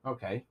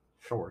 Okay,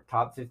 sure,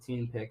 top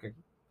 15 pick a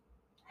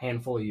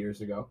handful of years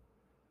ago.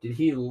 Did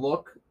he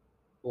look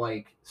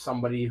like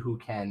somebody who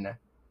can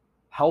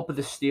help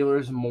the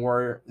Steelers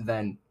more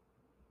than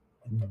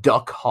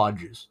Duck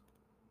Hodges?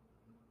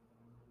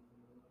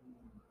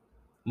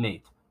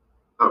 Nate.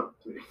 Oh.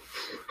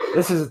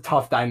 This is a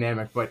tough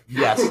dynamic, but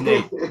yes,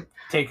 Nate,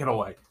 take it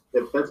away.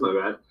 That's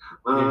my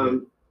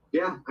bad.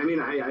 Yeah, I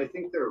mean, I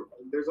think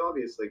there's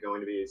obviously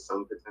going to be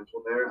some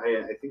potential there.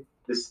 I think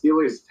the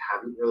Steelers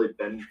haven't really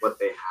been what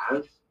they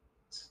have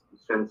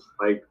since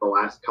like the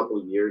last couple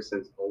of years,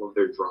 since all of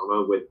their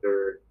drama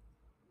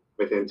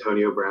with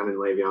Antonio Brown and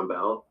Le'Veon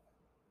Bell.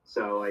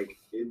 So like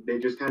they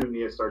just kind of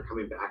need to start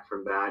coming back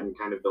from that and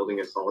kind of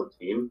building a solid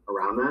team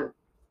around that.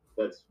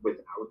 That's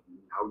without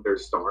their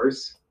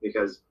stars,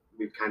 because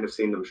we've kind of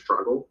seen them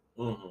struggle.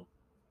 Mm-hmm.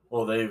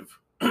 Well, they've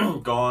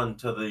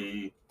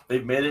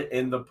they've made it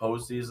in the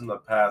postseason the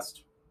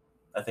past,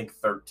 I think,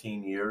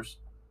 13 years,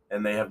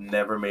 and they have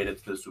never made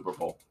it to the Super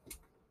Bowl.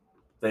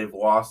 They've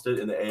lost it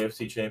in the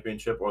AFC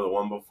Championship or the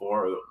one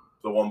before,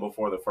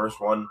 the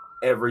first one,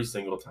 every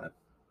single time.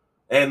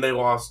 And they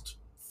lost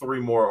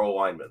 3 more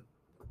O-linemen.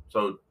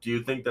 So do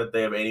you think that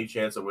they have any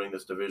chance of winning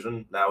this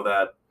division now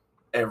that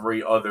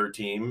every other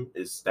team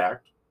is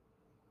stacked?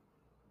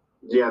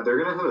 Yeah, they're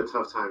going to have a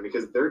tough time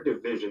because their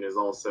division is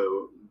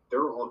also,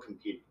 they're all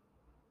competing.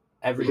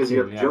 Because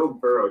you have Joe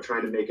Burrow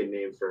trying to make a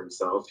name for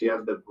himself. You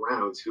have the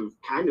Browns, who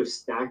kind of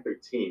stacked their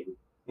team.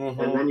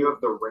 Mm-hmm. And then you have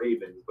the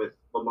Ravens with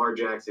Lamar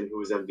Jackson, who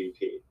was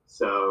MVP.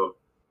 So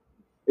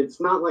it's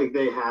not like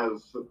they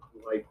have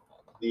like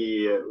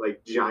the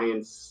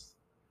Giants,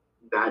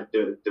 that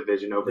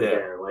division over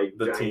there, like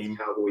the Giants, team.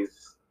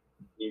 Cowboys,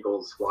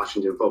 Eagles,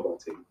 Washington football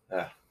team.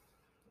 Yeah.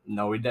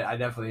 No, I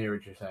definitely hear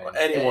what you're saying.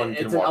 Well,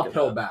 it's an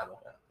uphill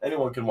battle.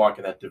 Anyone can walk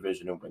in that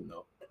division and win,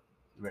 though.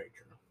 Very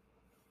true.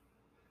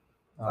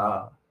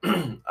 I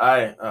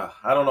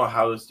don't know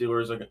how the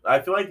Steelers are. I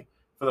feel like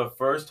for the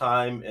first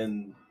time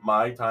in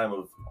my time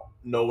of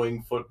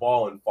knowing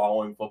football and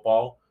following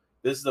football,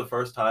 this is the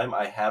first time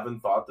I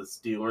haven't thought the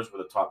Steelers were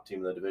the top team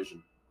in the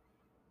division.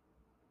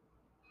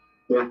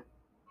 Yeah,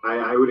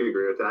 I would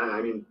agree with that.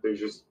 I mean, there's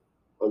just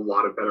a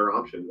lot of better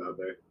options out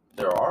there.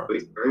 There are. At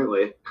least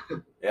apparently.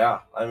 Yeah,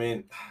 I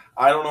mean,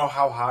 I don't know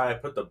how high I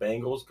put the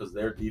Bengals because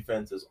their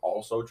defense is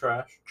also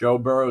trash. Joe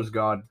Burrow's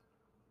gone.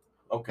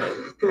 Okay,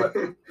 but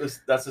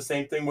that's the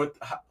same thing with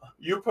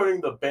you're putting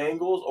the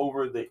Bengals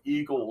over the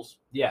Eagles.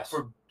 Yes,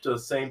 for the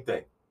same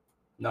thing.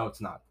 No,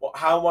 it's not. Well,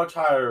 how much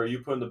higher are you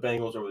putting the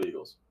Bengals over the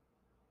Eagles?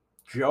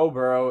 Joe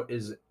Burrow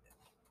is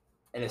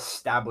an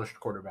established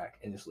quarterback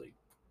in this league.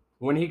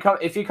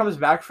 If he comes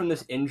back from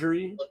this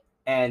injury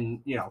and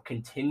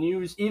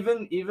continues,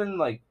 even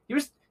like he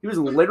was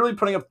literally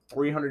putting up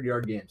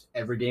 300-yard games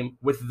every game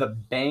with the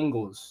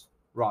Bengals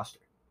roster.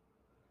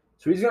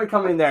 So he's going to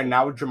come in there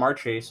now with Jamar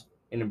Chase,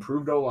 an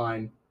improved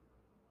O-line,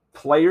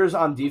 players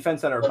on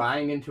defense that are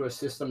buying into a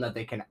system that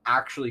they can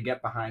actually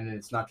get behind, and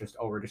it's not just,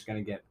 we're just going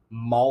to get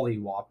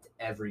mollywopped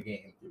every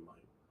game.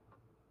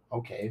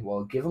 Okay,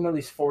 well, give them at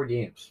least 4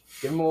 games.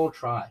 Give them a little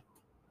try.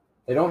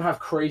 They don't have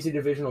crazy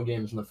divisional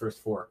games in the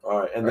first 4. All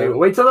right, and then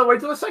wait till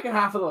the second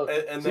half of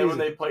the and then when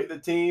they play the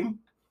team,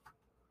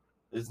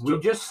 we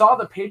just saw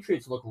the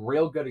Patriots look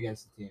real good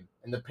against the team,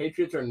 and the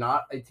Patriots are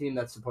not a team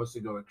that's supposed to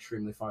go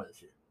extremely far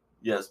this year.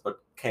 Yes, but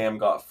Cam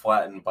got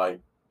flattened by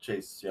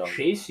Chase Young.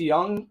 Chase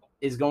Young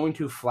is going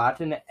to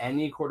flatten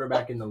any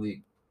quarterback in the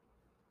league.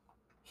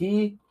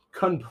 He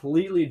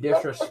completely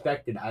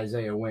disrespected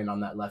Isaiah Wynn on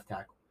that left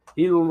tackle.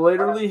 He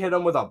literally hit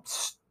him with a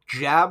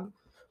jab,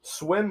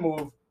 swim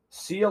move,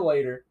 see you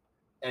later,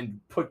 and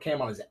put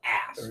Cam on his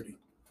ass.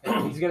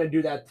 And he's going to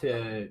do that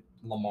to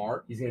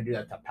Lamar. He's going to do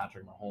that to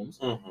Patrick Mahomes.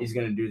 Mm-hmm. He's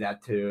going to do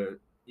that to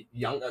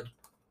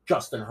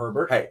Justin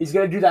Herbert. Hey, he's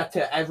going to do that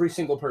to every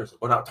single person.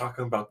 We're not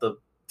talking about the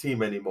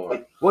team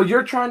anymore. Well,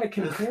 you're trying to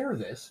compare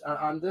this.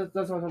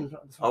 That's what I'm.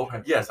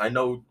 Okay. Yes, I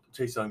know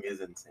Chase Young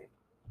is insane.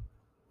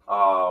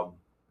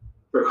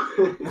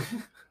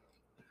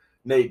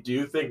 Nate, do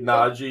you think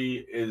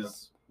Najee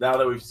is, now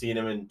that we've seen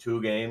him in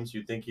 2 games,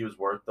 you think he was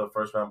worth the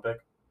first round pick?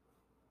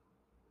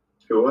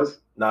 Who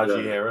was?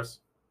 Najee Harris,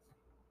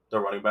 the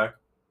running back.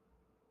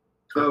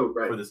 Oh,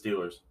 right. For the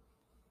Steelers.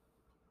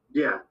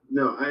 Yeah,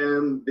 no,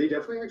 they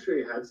definitely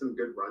actually had some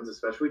good runs,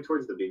 especially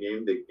towards the beginning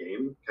of the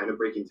game, kind of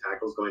breaking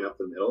tackles going up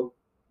the middle,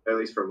 at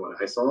least from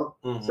what I saw.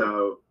 Mm-hmm.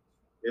 So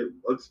it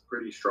looks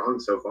pretty strong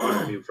so far.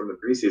 I mean, from the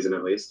preseason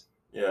at least.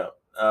 Yeah.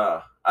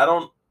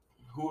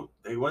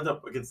 They went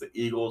up against the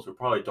Eagles, who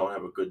probably don't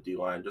have a good D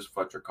line, just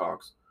Fletcher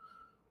Cox.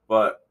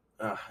 But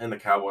and the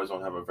Cowboys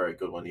don't have a very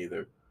good one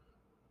either.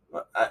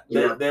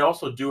 They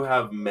also do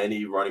have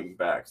many running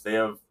backs. They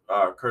have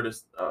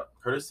Curtis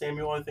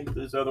Samuel, I think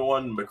is the other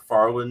one.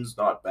 McFarland's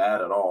not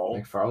bad at all.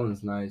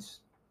 McFarland's nice.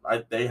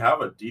 They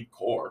have a deep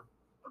core.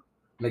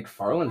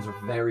 McFarland's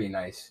very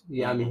nice.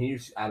 Yeah, I mean, he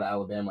was out of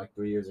Alabama like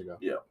 3 years ago.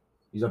 Yeah.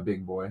 He's a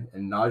big boy.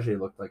 And Najee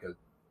looked like a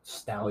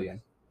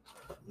stallion.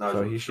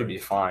 So he should be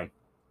fine.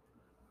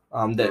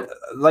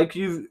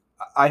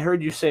 I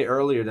heard you say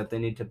earlier that they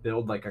need to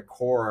build like a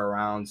core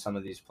around some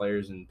of these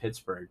players in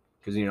Pittsburgh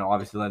because,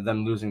 obviously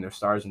them losing their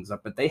stars and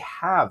stuff, but they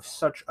have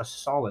such a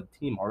solid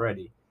team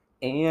already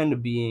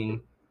and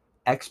being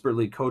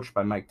expertly coached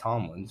by Mike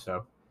Tomlin.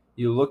 So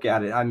you look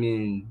at it, I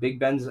mean, Big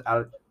Ben's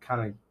kind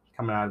of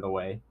coming out of the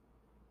way.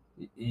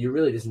 You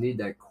really just need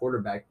that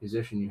quarterback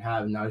position. You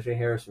have Najee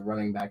Harris, a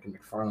running back, and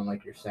McFarland,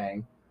 like you're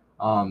saying.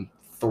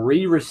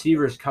 3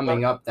 receivers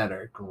coming up that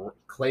are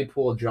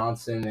Claypool,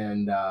 Johnson,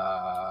 and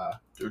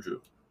Juju.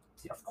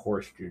 Yeah, of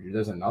course, Juju.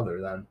 There's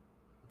another then.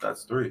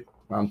 That's 3.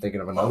 I'm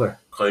thinking of another.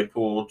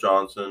 Claypool,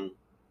 Johnson,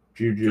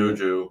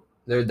 Juju.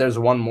 There's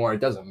one more. It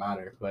doesn't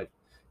matter, but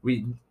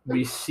we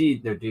see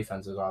their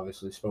defense is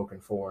obviously spoken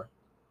for.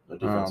 The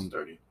defense is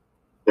dirty.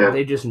 Yeah.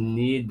 They just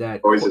need that.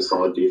 Always a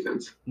solid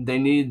defense. They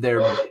need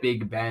their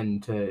Big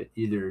Ben to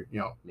either,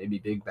 maybe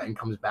Big Ben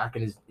comes back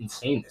and is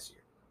insane this year.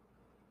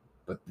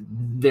 But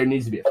there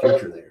needs to be a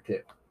future there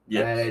too.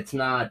 Yeah, it's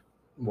not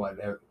like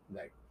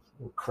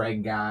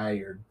Craig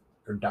Guy or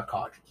Duck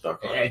Hodges.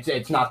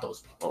 It's not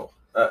those people.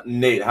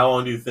 Nate, how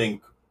long do you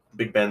think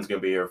Big Ben's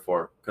gonna be here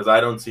for? Because I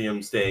don't see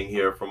him staying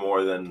here for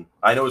more than.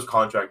 I know his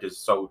contract is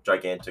so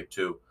gigantic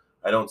too.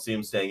 I don't see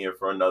him staying here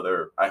for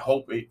another. I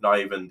hope not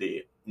even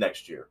the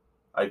next year.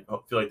 I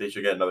feel like they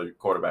should get another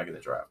quarterback in the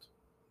draft.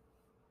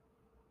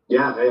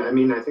 Yeah, I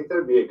mean, I think that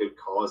would be a good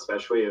call,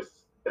 especially if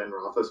Ben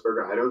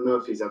Roethlisberger. I don't know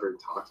if he's ever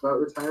talked about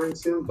retiring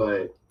soon,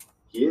 but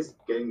he is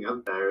getting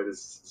up there at a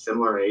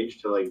similar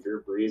age to like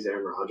Drew Brees,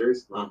 Aaron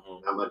Rodgers. Not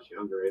much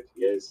younger if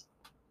he is.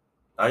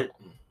 I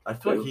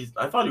feel like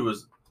I thought he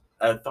was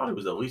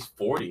at least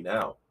 40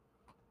 now.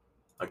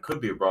 I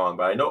could be wrong,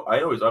 but I know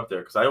he's up there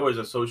because I always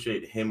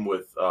associate him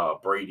with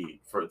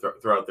Brady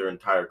throughout their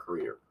entire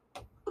career,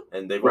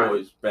 and they've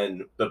always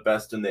been the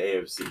best in the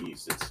AFC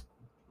East. It's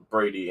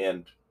Brady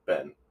and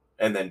Ben,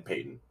 and then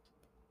Peyton.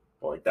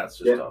 Well, like that's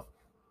just tough.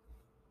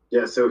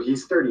 Yeah, so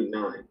he's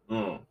 39.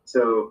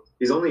 So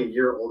he's only a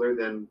year older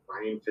than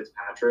Ryan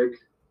Fitzpatrick.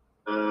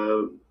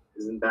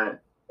 Isn't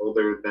that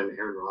older than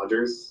Aaron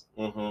Rodgers?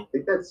 I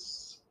think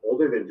that's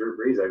older than Drew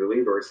Brees, I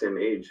believe, or same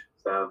age.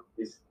 So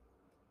he's.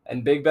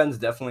 And Big Ben's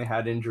definitely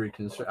had injury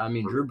concern. I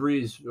mean, Drew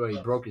Brees,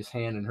 he broke his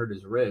hand and hurt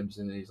his ribs,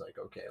 and then he's like,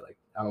 okay, like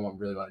I don't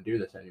really want to do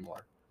this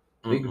anymore.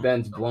 Big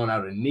Ben's blown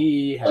out a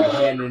knee, had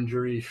hand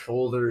injury,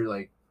 shoulder,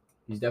 like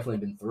he's definitely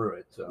been through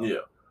it. So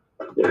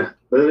yeah,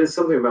 but there's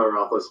something about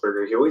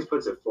Roethlisberger. He always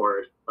puts it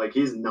forward. Like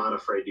he's not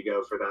afraid to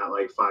go for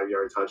that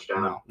 5-yard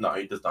touchdown. No,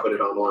 he does not put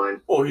it on the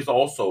line. Well, he's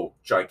also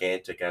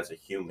gigantic as a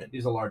human.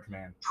 He's a large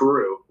man.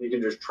 True. He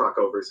can just truck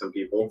over some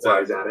people while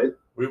he's at it.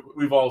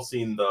 We've all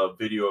seen the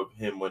video of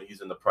him when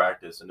he's in the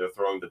practice and they're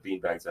throwing the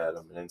beanbags at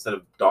him, and instead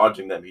of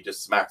dodging them, he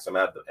just smacks them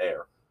out of the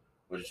air,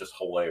 which is just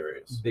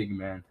hilarious. Big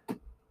man.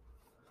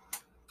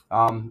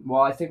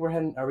 Well, I think we're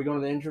heading. Are we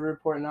going to the injury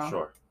report now?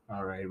 Sure.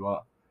 All right.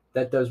 Well,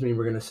 that does mean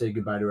we're going to say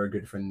goodbye to our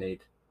good friend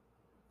Nate.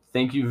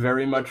 Thank you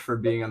very much for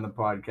being on the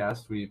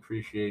podcast. We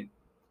appreciate.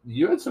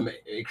 You had some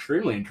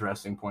extremely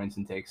interesting points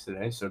and takes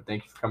today, so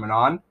thank you for coming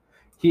on.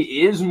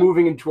 He is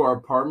moving into our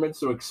apartment,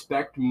 so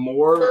expect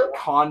more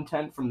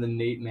content from the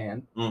Nate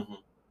man.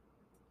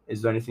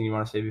 Is there anything you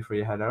want to say before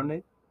you head out,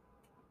 Nate?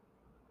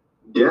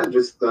 Yeah,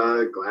 just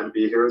glad to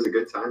be here. It was a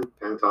good time,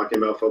 kind of talking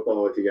about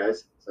football with you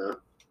guys. So.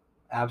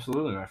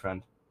 Absolutely, my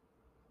friend.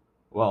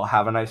 Well,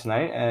 have a nice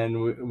night, and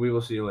we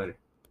will see you later.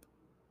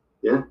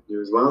 Yeah,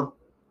 you as well.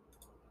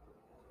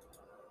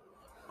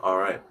 All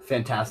right.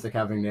 Fantastic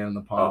having Nate on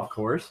the pod, of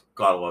course.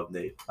 Gotta love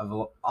Nate.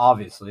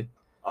 Obviously.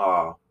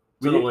 To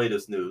the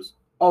latest news.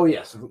 Oh,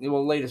 yes.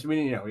 Well, latest. We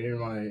didn't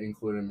want to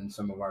include him in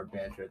some of our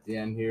banter at the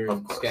end here.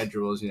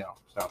 Schedules,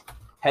 So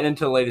head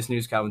into the latest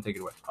news, Calvin. Take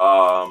it away.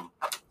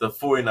 The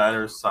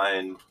 49ers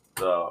signed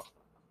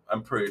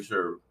I'm pretty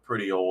sure,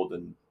 pretty old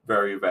and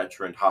very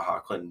veteran,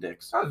 Clinton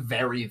Dix. Not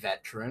very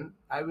veteran.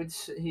 I would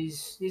say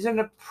he's in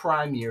a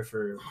prime year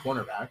for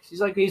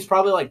cornerbacks. He's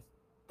probably like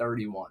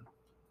 31.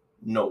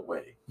 No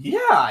way.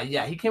 Yeah.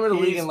 He came into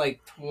the league He's- in like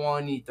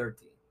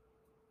 2013.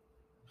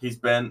 He's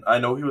been. I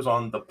know he was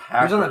on the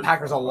Packers. He was on the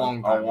Packers a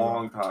long time. A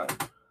long time.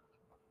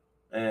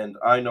 And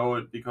I know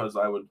it because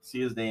I would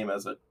see his name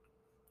as a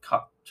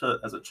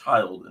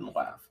child and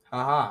laugh.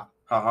 Haha.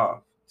 Haha.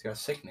 He's got a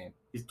sick name.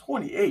 He's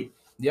 28.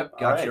 Yep. All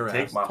Got right, your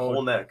take ass. my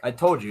whole neck. I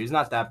told you he's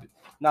not that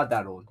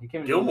old. He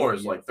came. Gilmore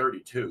is like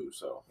 32,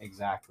 so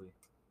exactly.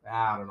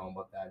 I don't know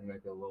about that. He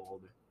might be a little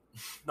older.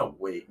 no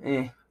wait.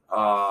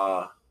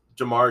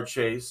 Jamar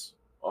Chase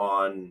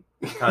on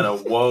kind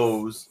of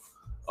woes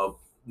of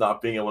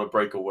not being able to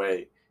break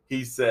away.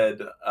 He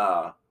said,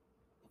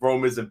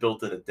 "Rome isn't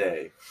built in a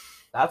day."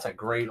 That's a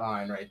great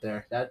line right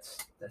there.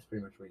 That's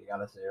pretty much what you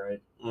gotta say,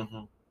 right?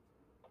 Mm-hmm.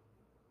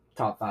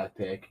 Top 5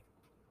 pick.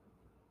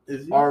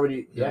 Is he?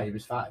 Already, yeah, he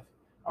was 5.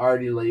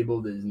 Already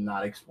labeled as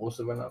not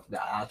explosive enough.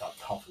 That's a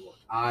tough look.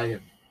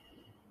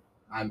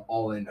 I'm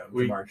all in on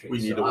Jamar Chase. We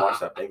need to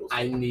watch that Bengals.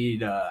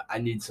 I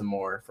need some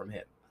more from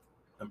him.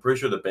 I'm pretty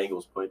sure the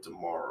Bengals play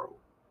tomorrow.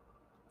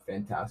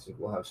 Fantastic.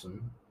 We'll have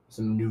some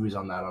news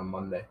on that on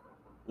Monday.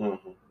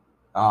 Mm-hmm.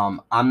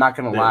 I'm not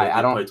gonna lie. they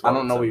I play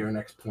don't know 12-7. what your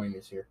next point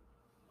is here.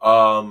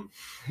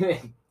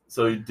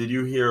 So did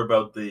you hear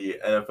about the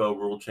NFL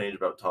rule change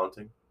about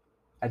taunting?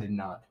 I did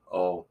not.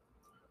 Oh.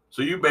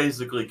 So you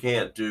basically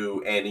can't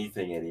do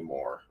anything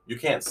anymore. You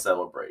can't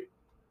celebrate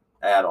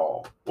at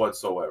all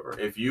whatsoever.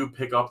 If you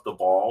pick up the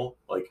ball,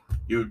 like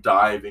you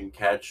dive and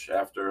catch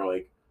after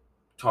like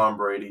Tom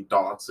Brady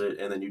dots it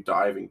and then you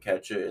dive and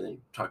catch it and then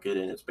you tuck it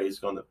in, it's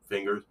basically on the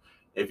fingers.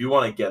 If you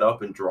want to get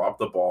up and drop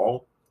the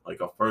ball, like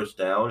a first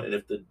down, and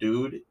if the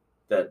dude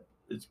that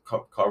is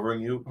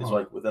covering you is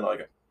like within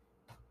like a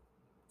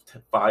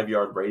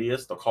 5-yard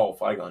radius, they'll call a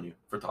flag on you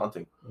for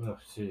taunting. Oh,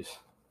 jeez.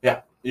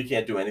 Yeah, you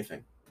can't do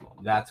anything.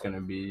 That's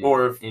gonna be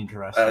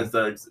interesting. As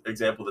the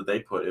example that they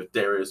put, if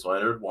Darius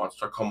Leonard wants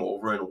to come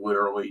over and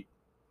literally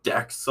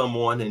deck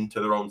someone into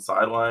their own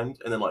sidelines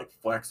and then like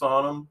flex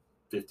on them,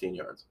 15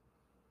 yards.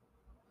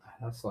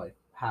 That's like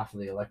half of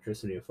the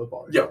electricity of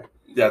football. Right Yeah, there.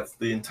 that's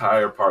the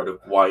entire part of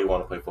why you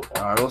want to play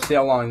football. All right, we'll see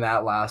how long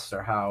that lasts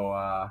or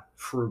how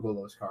frugal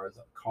those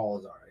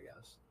calls are. I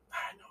guess.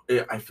 I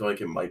know. I feel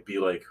like it might be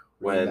like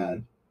Really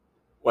bad.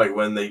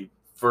 when they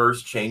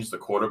first changed the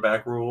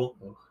quarterback rule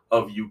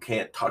of you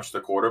can't touch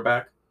the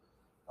quarterback.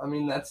 I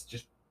mean, that's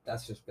just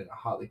been a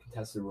hotly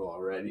contested rule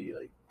already.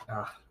 Like,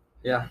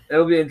 yeah,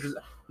 it'll be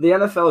interesting. The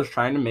NFL is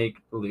trying to make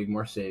the league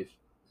more safe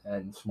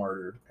and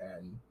smarter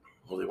and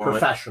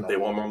professional. They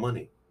want more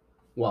money.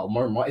 Well,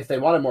 if they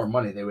wanted more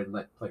money, they would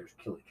let players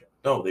kill each other.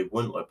 No, they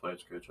wouldn't let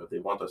players kill each other. They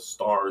want the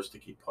stars to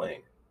keep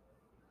playing.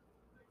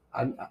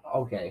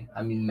 Okay.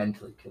 I mean,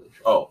 mentally kill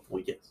each other. Oh,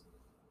 well, yes.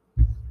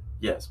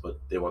 Yes, but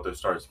they want their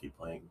stars to keep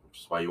playing, which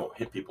is why you won't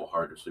hit people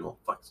harder, so you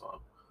won't flex on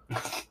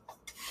them.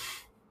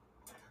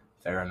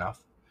 Fair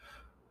enough.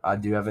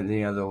 Do you have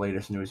any other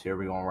latest news here?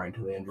 We're going right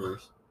into the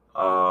injuries.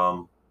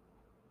 No,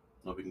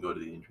 we can go to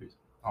the injuries.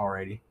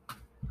 Alrighty.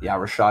 Yeah,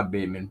 Rashad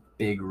Bateman,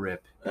 big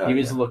rip. He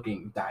was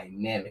looking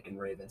dynamic in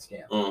Ravens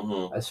camp,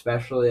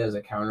 especially as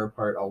a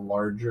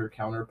larger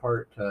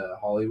counterpart to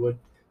Hollywood,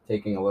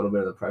 taking a little bit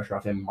of the pressure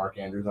off him. Mark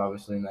Andrews,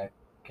 obviously, in that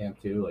camp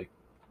too. Like,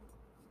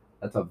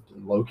 that's a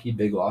low-key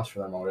big loss for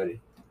them already.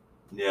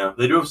 Yeah,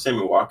 they do have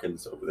Sammy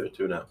Watkins over there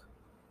too now.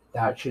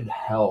 That should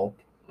help,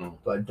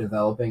 but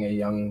developing a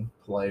young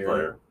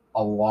player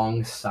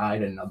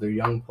alongside another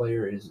young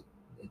player it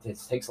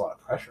takes a lot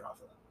of pressure off of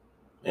them.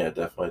 Yeah, it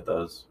definitely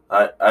does.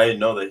 I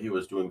know that he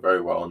was doing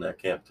very well in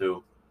that camp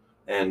too,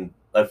 and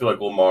I feel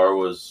like Lamar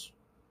was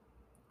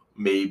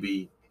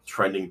maybe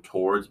trending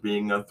towards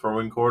being a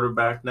throwing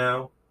quarterback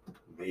now,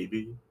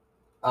 maybe.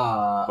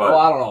 I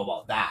don't know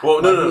about that. Well,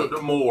 no,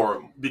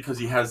 more because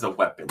he has the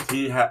weapons.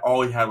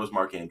 All he had was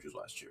Mark Andrews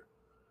last year.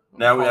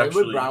 Now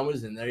Hollywood Brown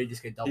was in there. He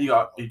just get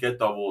doubled. He get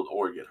doubled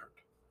or he get hurt.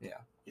 Yeah,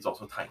 he's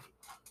also tiny.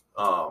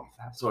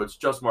 So it's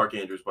just Mark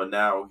Andrews, but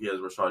now he has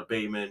Rashad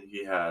Bateman,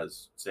 he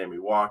has Sammy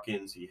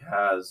Watkins, he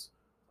has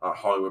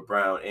Hollywood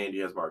Brown, and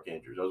he has Mark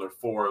Andrews. Those are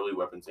 4 elite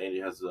weapons. And he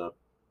has the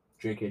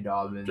J.K.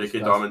 Dobbins,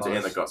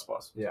 and the Gus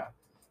Bus. Yeah,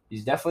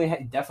 he's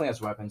definitely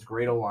has weapons.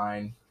 Great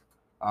O-line.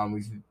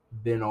 We've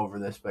been over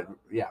this, but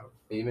yeah,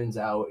 Bateman's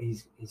out.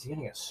 He's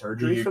getting a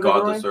surgery. He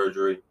got the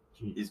surgery.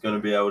 He's going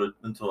to be out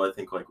until I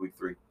think like week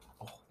 3.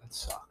 Oh, that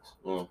sucks.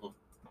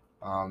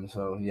 Mm-hmm.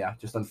 So yeah,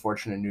 just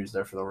unfortunate news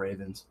there for the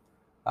Ravens.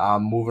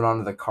 Moving on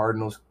to the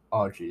Cardinals.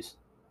 Oh, jeez.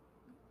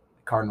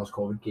 Cardinals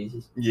COVID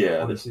cases.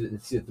 Yeah. You see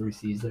the 3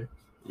 C's there?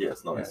 Yeah,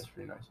 it's nice. Yeah, it's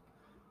pretty nice.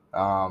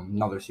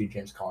 Another C,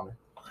 James Conner.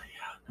 Oh,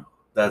 yeah, no.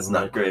 That's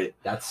not great.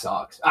 That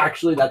sucks.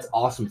 Actually, that's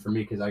awesome for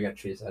me because I got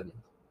Chase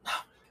Edmonds.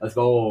 Let's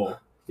go.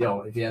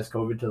 Yo, if he has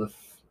COVID to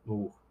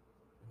the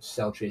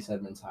sell Chase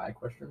Edmonds high,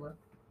 question mark?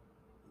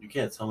 You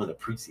can't sell him in the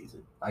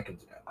preseason. I could,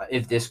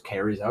 if this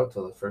carries out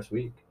till the first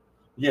week.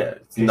 Yeah,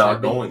 it's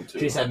not going to.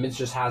 Chase Edmonds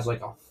just has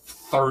like a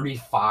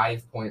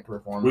 35-point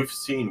performance. We've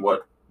seen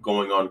what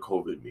going on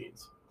COVID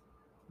means.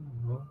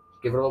 Mm-hmm.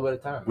 Give it a little bit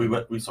of time.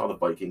 We saw the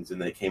Vikings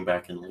and they came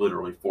back in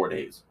literally 4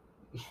 days.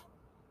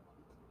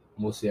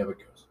 We'll see how it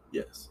goes.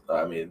 Yes,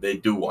 I mean they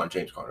do want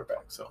James Conner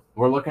back. So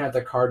We're looking at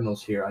the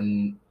Cardinals here,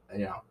 and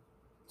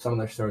some of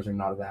their stars are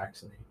not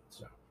vaccinated,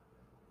 so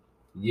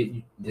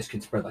this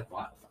could spread like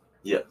wildfire.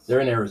 yes, They're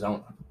in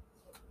Arizona.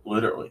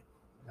 literally.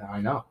 I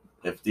know.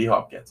 If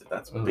D-Hop gets it,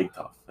 that's big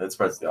tough. It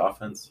spreads the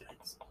offense.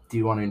 Yikes. Do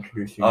you want to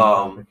introduce your new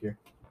topic here?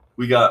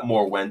 We got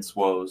more Wentz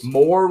woes.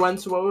 More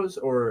Wentz woes,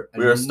 or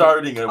We are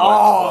starting a Wentz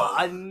Oh, woes.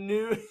 I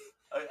knew.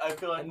 I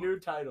feel like A new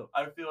title.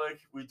 I feel like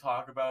we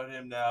talk about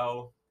him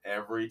now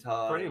every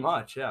time. Pretty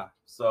much, yeah.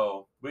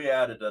 So we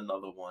added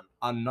another one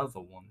Another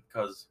one.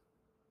 because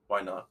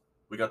why not?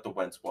 We got the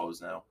Wentz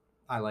woes now.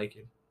 I like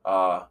it.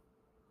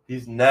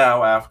 He's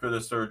now after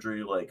the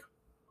surgery, like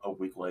a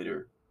week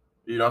later.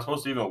 You're not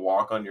supposed to even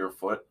walk on your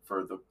foot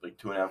for the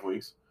 2.5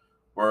 weeks.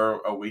 We're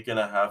a week and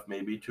a half,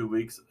 maybe 2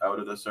 weeks out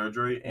of the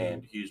surgery,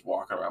 and he's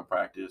walking around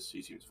practice.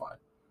 He seems fine.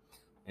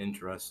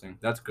 Interesting.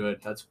 That's good.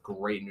 That's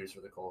great news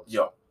for the Colts.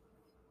 Yo.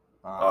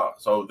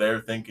 So they're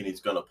thinking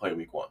he's gonna play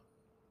week 1.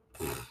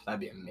 That'd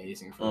be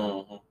amazing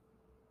for them.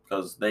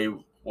 Because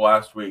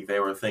last week they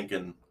were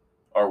thinking,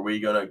 are we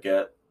gonna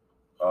get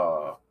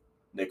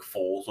Nick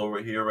Foles over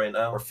here right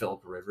now, Or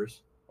Phillip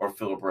Rivers. or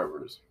Phillip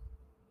Rivers?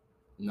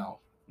 No.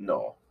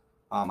 No.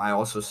 I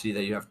also see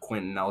that you have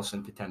Quentin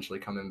Nelson potentially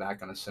coming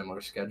back on a similar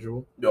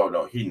schedule.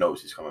 No. He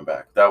knows he's coming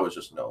back. That was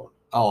just known.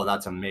 Oh,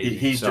 that's amazing.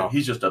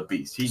 He's just a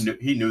beast.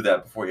 He knew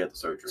that before he had the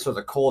surgery. So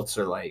the Colts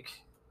are like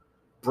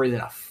breathing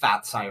a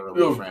fat sigh of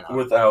relief right now.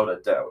 Without a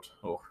doubt.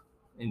 Oh,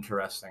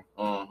 interesting.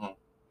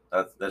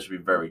 That should be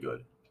very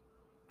good.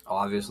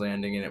 Obviously,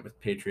 ending in it with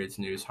Patriots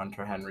news: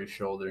 Hunter Henry's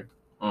shoulder.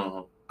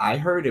 I I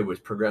heard it was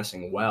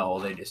progressing well.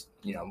 They just,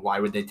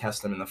 why would they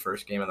test him in the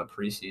first game of the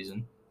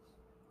preseason?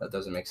 That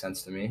doesn't make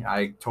sense to me.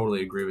 I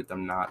totally agree with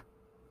them not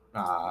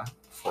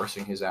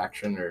forcing his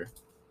action or,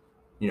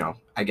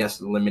 I guess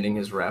limiting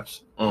his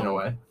reps in a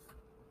way.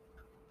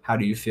 How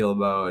do you feel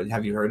about?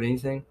 Have you heard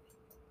anything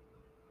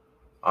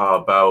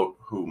About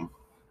whom?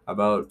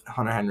 about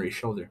Hunter Henry's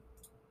shoulder?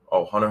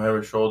 Oh, Hunter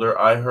Henry's shoulder.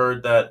 I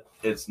heard that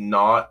it's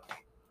not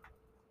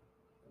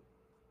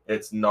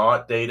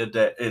day to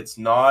day. It's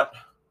not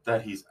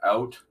that he's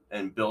out,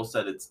 and Bill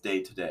said it's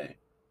day to day,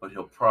 but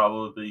he'll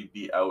probably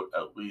be out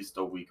at least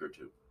a week or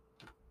 2.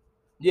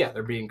 Yeah,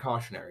 they're being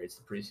cautionary. It's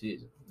the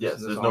preseason. Yes,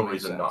 This there's all no makes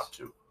reason sense. not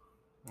to.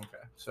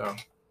 Okay, so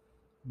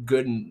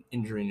good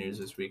injury news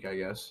this week, I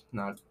guess.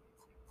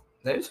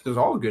 There's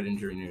all good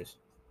injury news.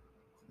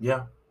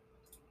 Yeah,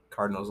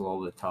 Cardinals a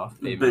little bit tough.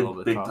 They've big been a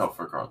little bit tough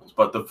for Cardinals,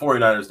 but the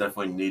 49ers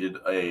definitely needed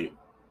a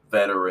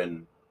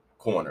veteran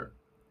corner.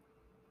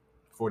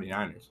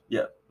 49ers.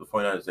 Yeah, the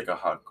 49ers they got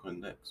hot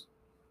Knicks.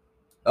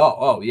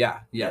 Oh yeah.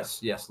 Yes.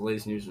 The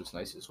latest news was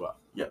nice as well.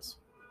 Yes.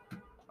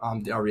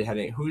 Are we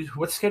heading?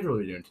 What schedule are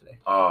we doing today?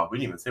 We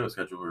didn't even say what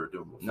schedule we were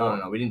doing before.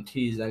 No. We didn't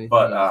tease anything.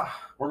 But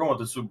we're going with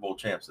the Super Bowl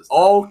champs this time.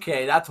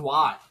 Okay, that's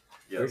why.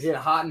 They're Yes. getting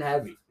hot and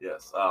heavy.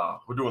 Yes.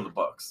 We're doing the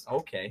Bucks.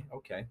 Okay.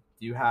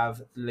 Do you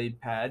have le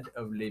pad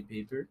of le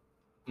paper?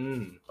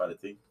 By the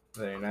team.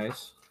 Very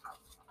nice.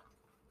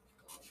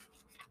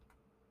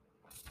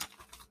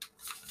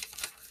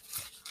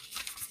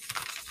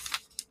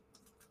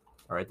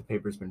 All right, the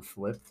paper's been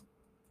flipped.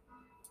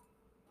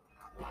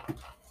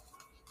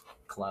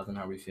 Clavin,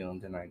 how are we feeling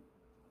tonight?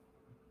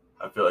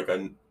 I feel like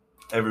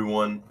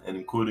everyone, and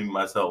including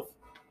myself,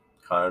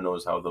 kind of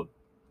knows how the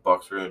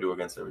Bucks are going to do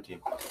against every team.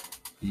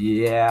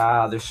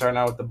 Yeah, they're starting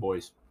out with the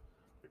boys.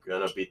 They're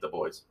going to beat the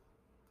boys.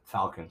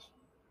 Falcons,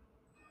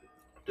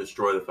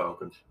 Destroy the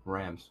Falcons.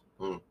 Rams.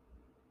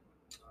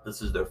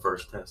 This is their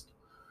first test.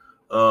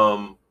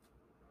 Are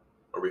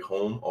we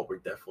home? Oh, we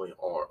definitely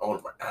are. Oh,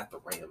 we're at the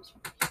Rams.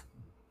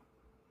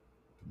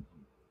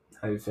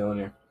 How you feeling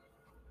here?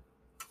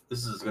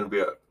 This is going to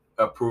be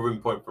a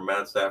proving point for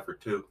Matt Stafford,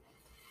 too.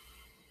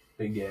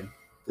 Big game.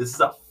 This is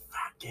a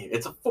fat game.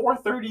 It's a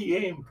 4:30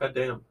 game.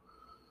 Goddamn.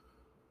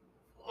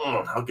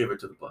 I'll give it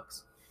to the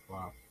Bucks.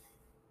 Wow.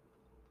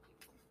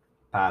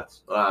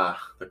 Pats.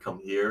 They come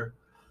here.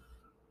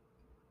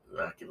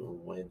 I give them a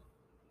win.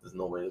 There's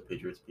no way the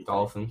Patriots beat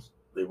Dolphins.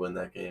 They win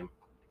that game.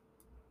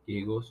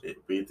 Eagles. They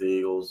beat the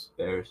Eagles.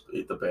 Bears.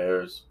 Beat the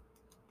Bears.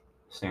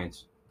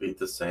 Saints. Beat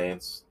the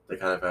Saints. They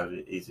kind of have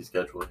an easy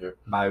schedule here.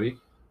 Bye week.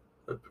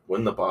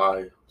 Win the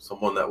bye.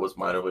 Someone that was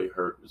minorly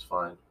hurt is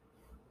fine.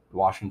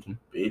 Washington.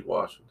 Beat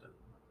Washington.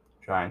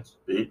 Giants.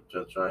 Beat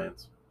the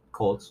Giants.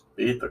 Colts.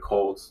 Beat the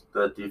Colts.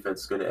 That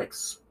defense is going to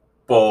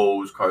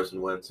expose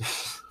Carson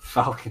Wentz.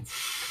 Falcons.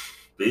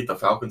 Beat the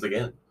Falcons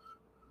again.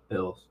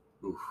 Bills.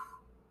 Oof.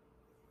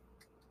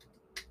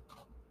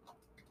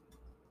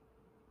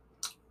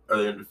 Are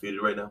they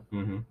undefeated right now?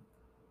 Mm-hmm.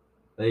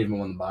 They even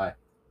won the bye.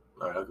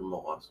 All right, I'll give them a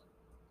loss.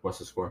 What's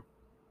the score?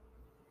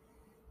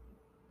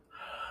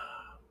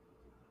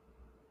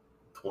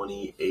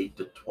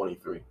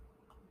 28-23.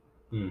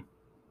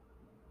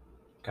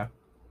 Okay.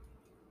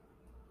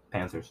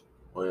 Panthers.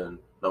 Win.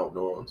 No, New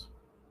Orleans.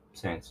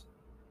 Saints.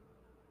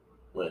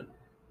 Win.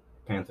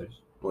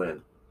 Panthers.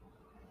 Win.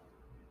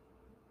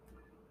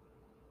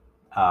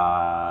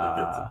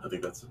 I I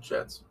think that's the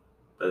Jets.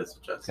 That is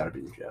the Jets. It's got to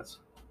be the Jets.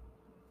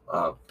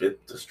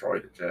 Destroy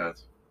the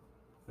Jets.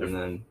 And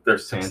then They're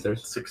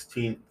Panthers.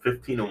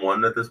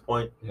 15-1 at this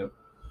point. Yep.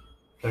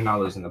 They're not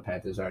losing the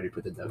Panthers. I already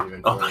put the W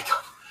in. Oh my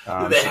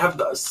god. They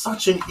have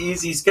such an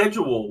easy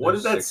schedule. What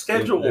is that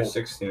schedule? They're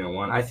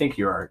 16-1. I think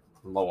you are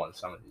low on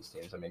some of these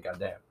teams. I mean,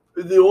 goddamn.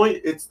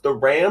 It's the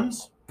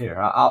Rams. Here,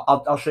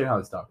 I'll show you how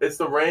it's done. It's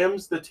the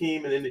Rams, the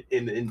team in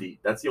Indy.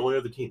 That's the only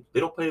other team.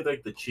 They don't play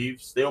like the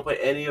Chiefs. They don't play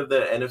any of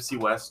the NFC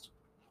West.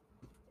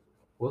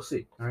 We'll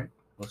see. All right,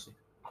 we'll see.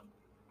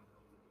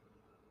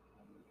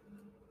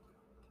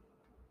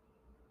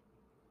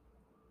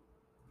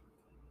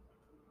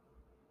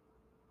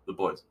 The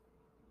boys.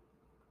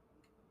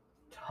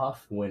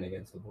 Tough win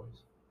against the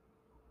boys.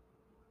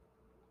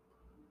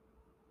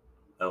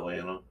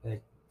 Atlanta. They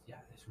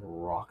just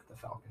rocked the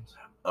Falcons.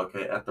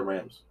 Okay, at the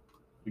Rams.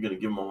 You're gonna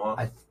give them a loss?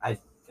 I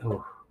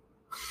feel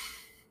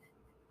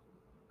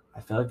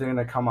like they're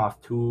gonna come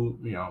off two.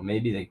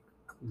 Maybe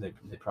they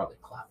probably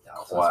clapped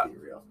out. Let's be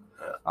real.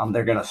 Yeah.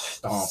 They're gonna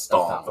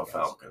stomp the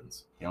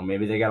Falcons.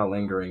 Maybe they got a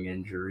lingering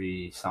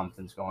injury.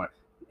 Something's going.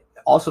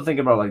 Also, think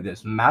about it like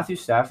this: Matthew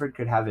Stafford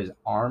could have his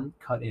arm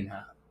cut in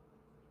half.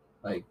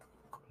 Like,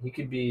 he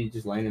could be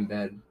just laying in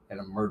bed, and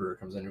a murderer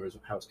comes into his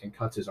house and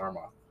cuts his arm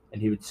off,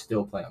 and he would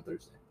still play on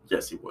Thursday.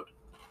 Yes, he would.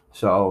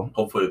 So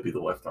hopefully, it'd be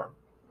the left arm.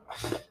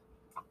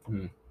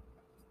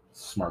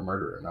 Smart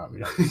murderer, not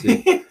me.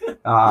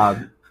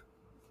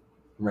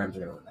 Rams are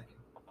gonna win that game.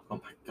 Oh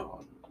my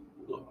god,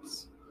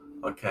 loss.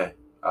 Okay,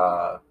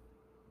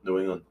 New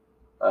England.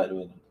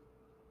 New England.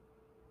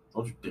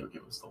 Don't you dare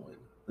give us the win.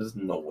 There's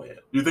no way.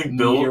 You think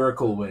Bill?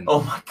 Miracle win.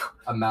 Oh my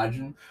god.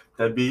 Imagine.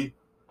 That'd be.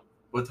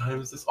 What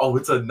time is this? Oh,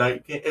 it's a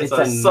night game. It's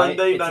a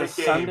Sunday night game. It's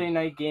a Sunday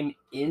night game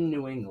in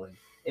New England.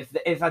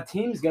 If a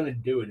team's gonna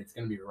do it, it's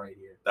gonna be right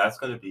here. That's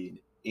gonna be an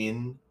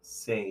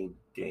insane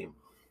game.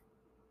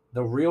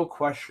 The real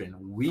question: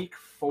 Week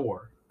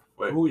 4.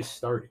 Who is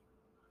starting?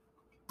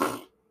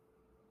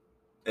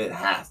 It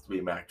has to be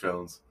Mac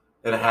Jones.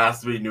 It has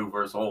to be new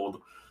versus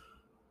old.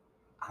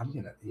 I'm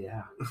gonna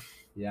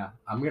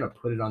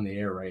put it on the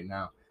air right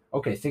now.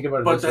 Okay, think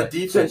about it. But this that way.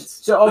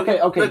 defense. Okay.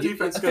 That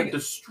defense is gonna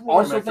destroy.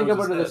 Also, Mac think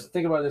Jones's about it head.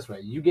 Think about it this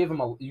way. You gave him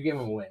a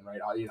win,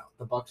 right?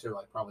 The Bucs are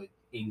like probably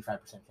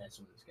 85% chance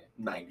to win this game.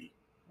 90.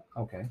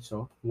 Okay,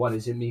 so what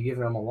is it me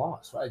giving them a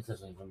loss? Well, it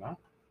doesn't even matter.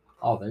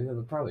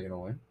 They're probably gonna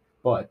win.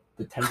 But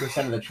the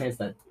 10% of the chance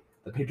that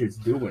the Patriots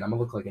do win, I'm gonna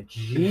look like a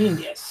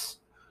genius.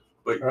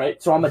 All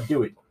right, so I'm gonna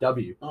do it.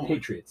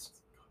 Patriots.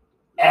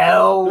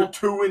 L. They're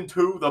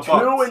 2-2. The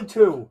Bucs.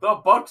 2-2. The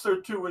Bucs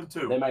are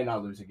 2-2. They might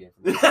not lose a game.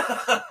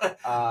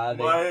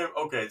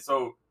 Okay,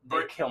 so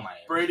they kill Miami.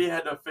 Brady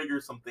had to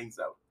figure some things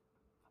out.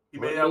 He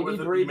made out with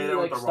the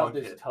stubbed wrong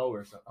his kid. toe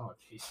or something. Oh,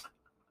 jeez.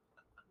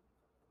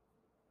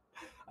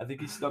 I think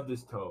he stubbed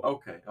his toe.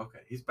 Okay,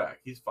 he's back.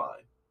 He's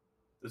fine.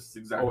 This is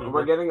exactly.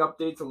 We're getting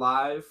updates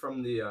live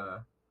from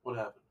the. What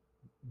happened?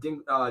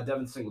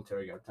 Devin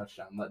Singletary got a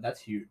touchdown.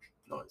 That's huge.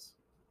 Nice.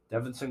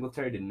 Devin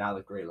Singletary did not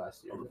look great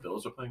last year. The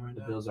Bills are playing right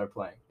now? The Bills are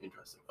playing.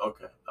 Interesting.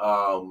 Okay.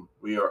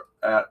 We are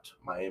at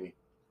Miami.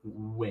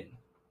 Win.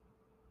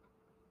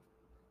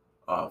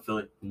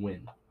 Philly.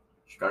 Win.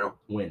 Chicago.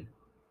 Win.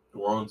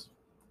 New Orleans.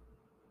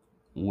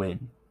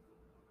 Win.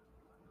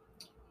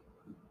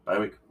 Bye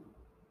week.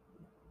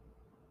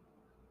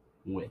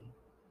 Win.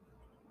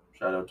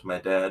 Shout out to my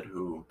dad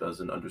who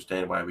doesn't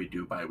understand why we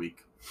do bye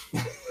week.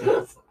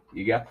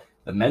 You got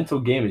the mental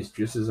game is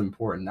just as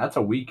important. That's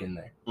a week in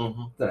there.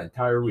 Mm-hmm. It's an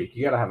entire week.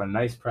 You got to have a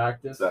nice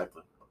practice.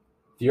 Exactly.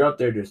 If you're out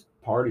there just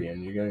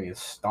partying, you're going to get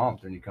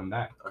stomped when you come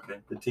back. Okay.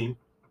 The team.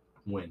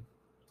 Win.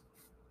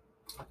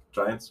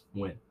 Giants.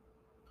 Win.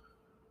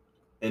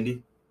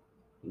 Indy.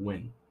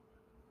 Win.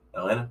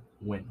 Atlanta.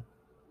 Win.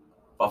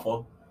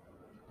 Buffalo.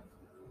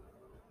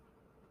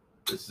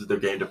 This is their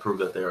game to prove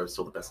that they are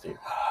still the best team.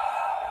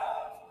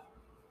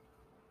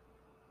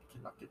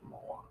 Cannot give them a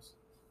loss.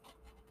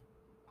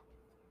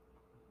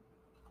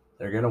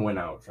 They're going to win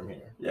out from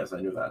here. Yes,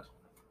 I knew that.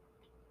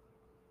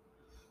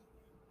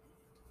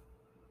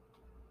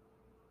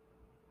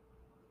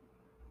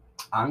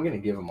 I'm going to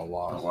give them a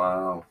loss.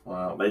 Oh,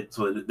 wow.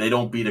 So they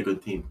don't beat a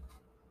good team.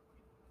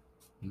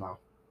 No.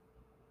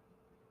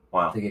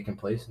 Wow. They get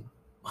complacent.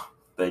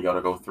 They got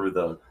to go through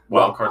the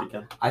wild card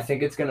again. I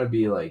think it's going to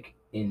be like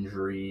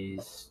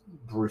injuries.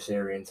 Bruce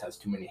Arians has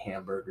too many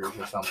hamburgers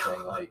or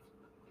something. Like,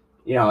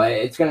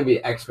 it's going to be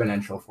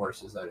exponential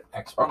forces.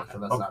 That's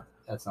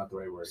not the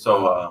right word.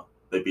 So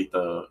they beat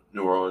the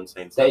New Orleans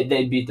Saints. They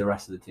beat the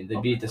rest of the team. They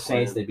beat the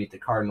Saints. They beat the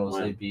Cardinals.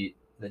 They beat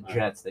the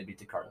Jets. They beat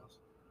the Cardinals.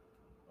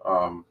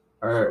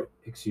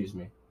 Excuse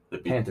me.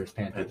 Panthers,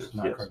 not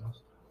yes.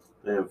 Cardinals.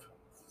 They have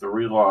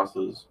 3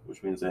 losses,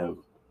 which means they have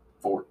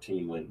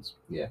 14 wins.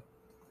 Yeah.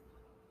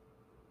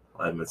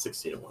 I'm at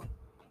 16-1.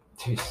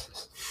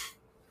 Jesus.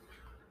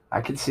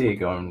 I could see it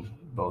going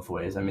both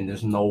ways. I mean,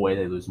 there's no way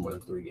they lose more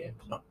than 3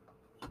 games. No.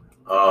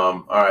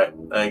 All right.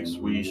 Thanks.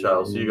 We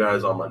shall see you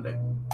guys on Monday.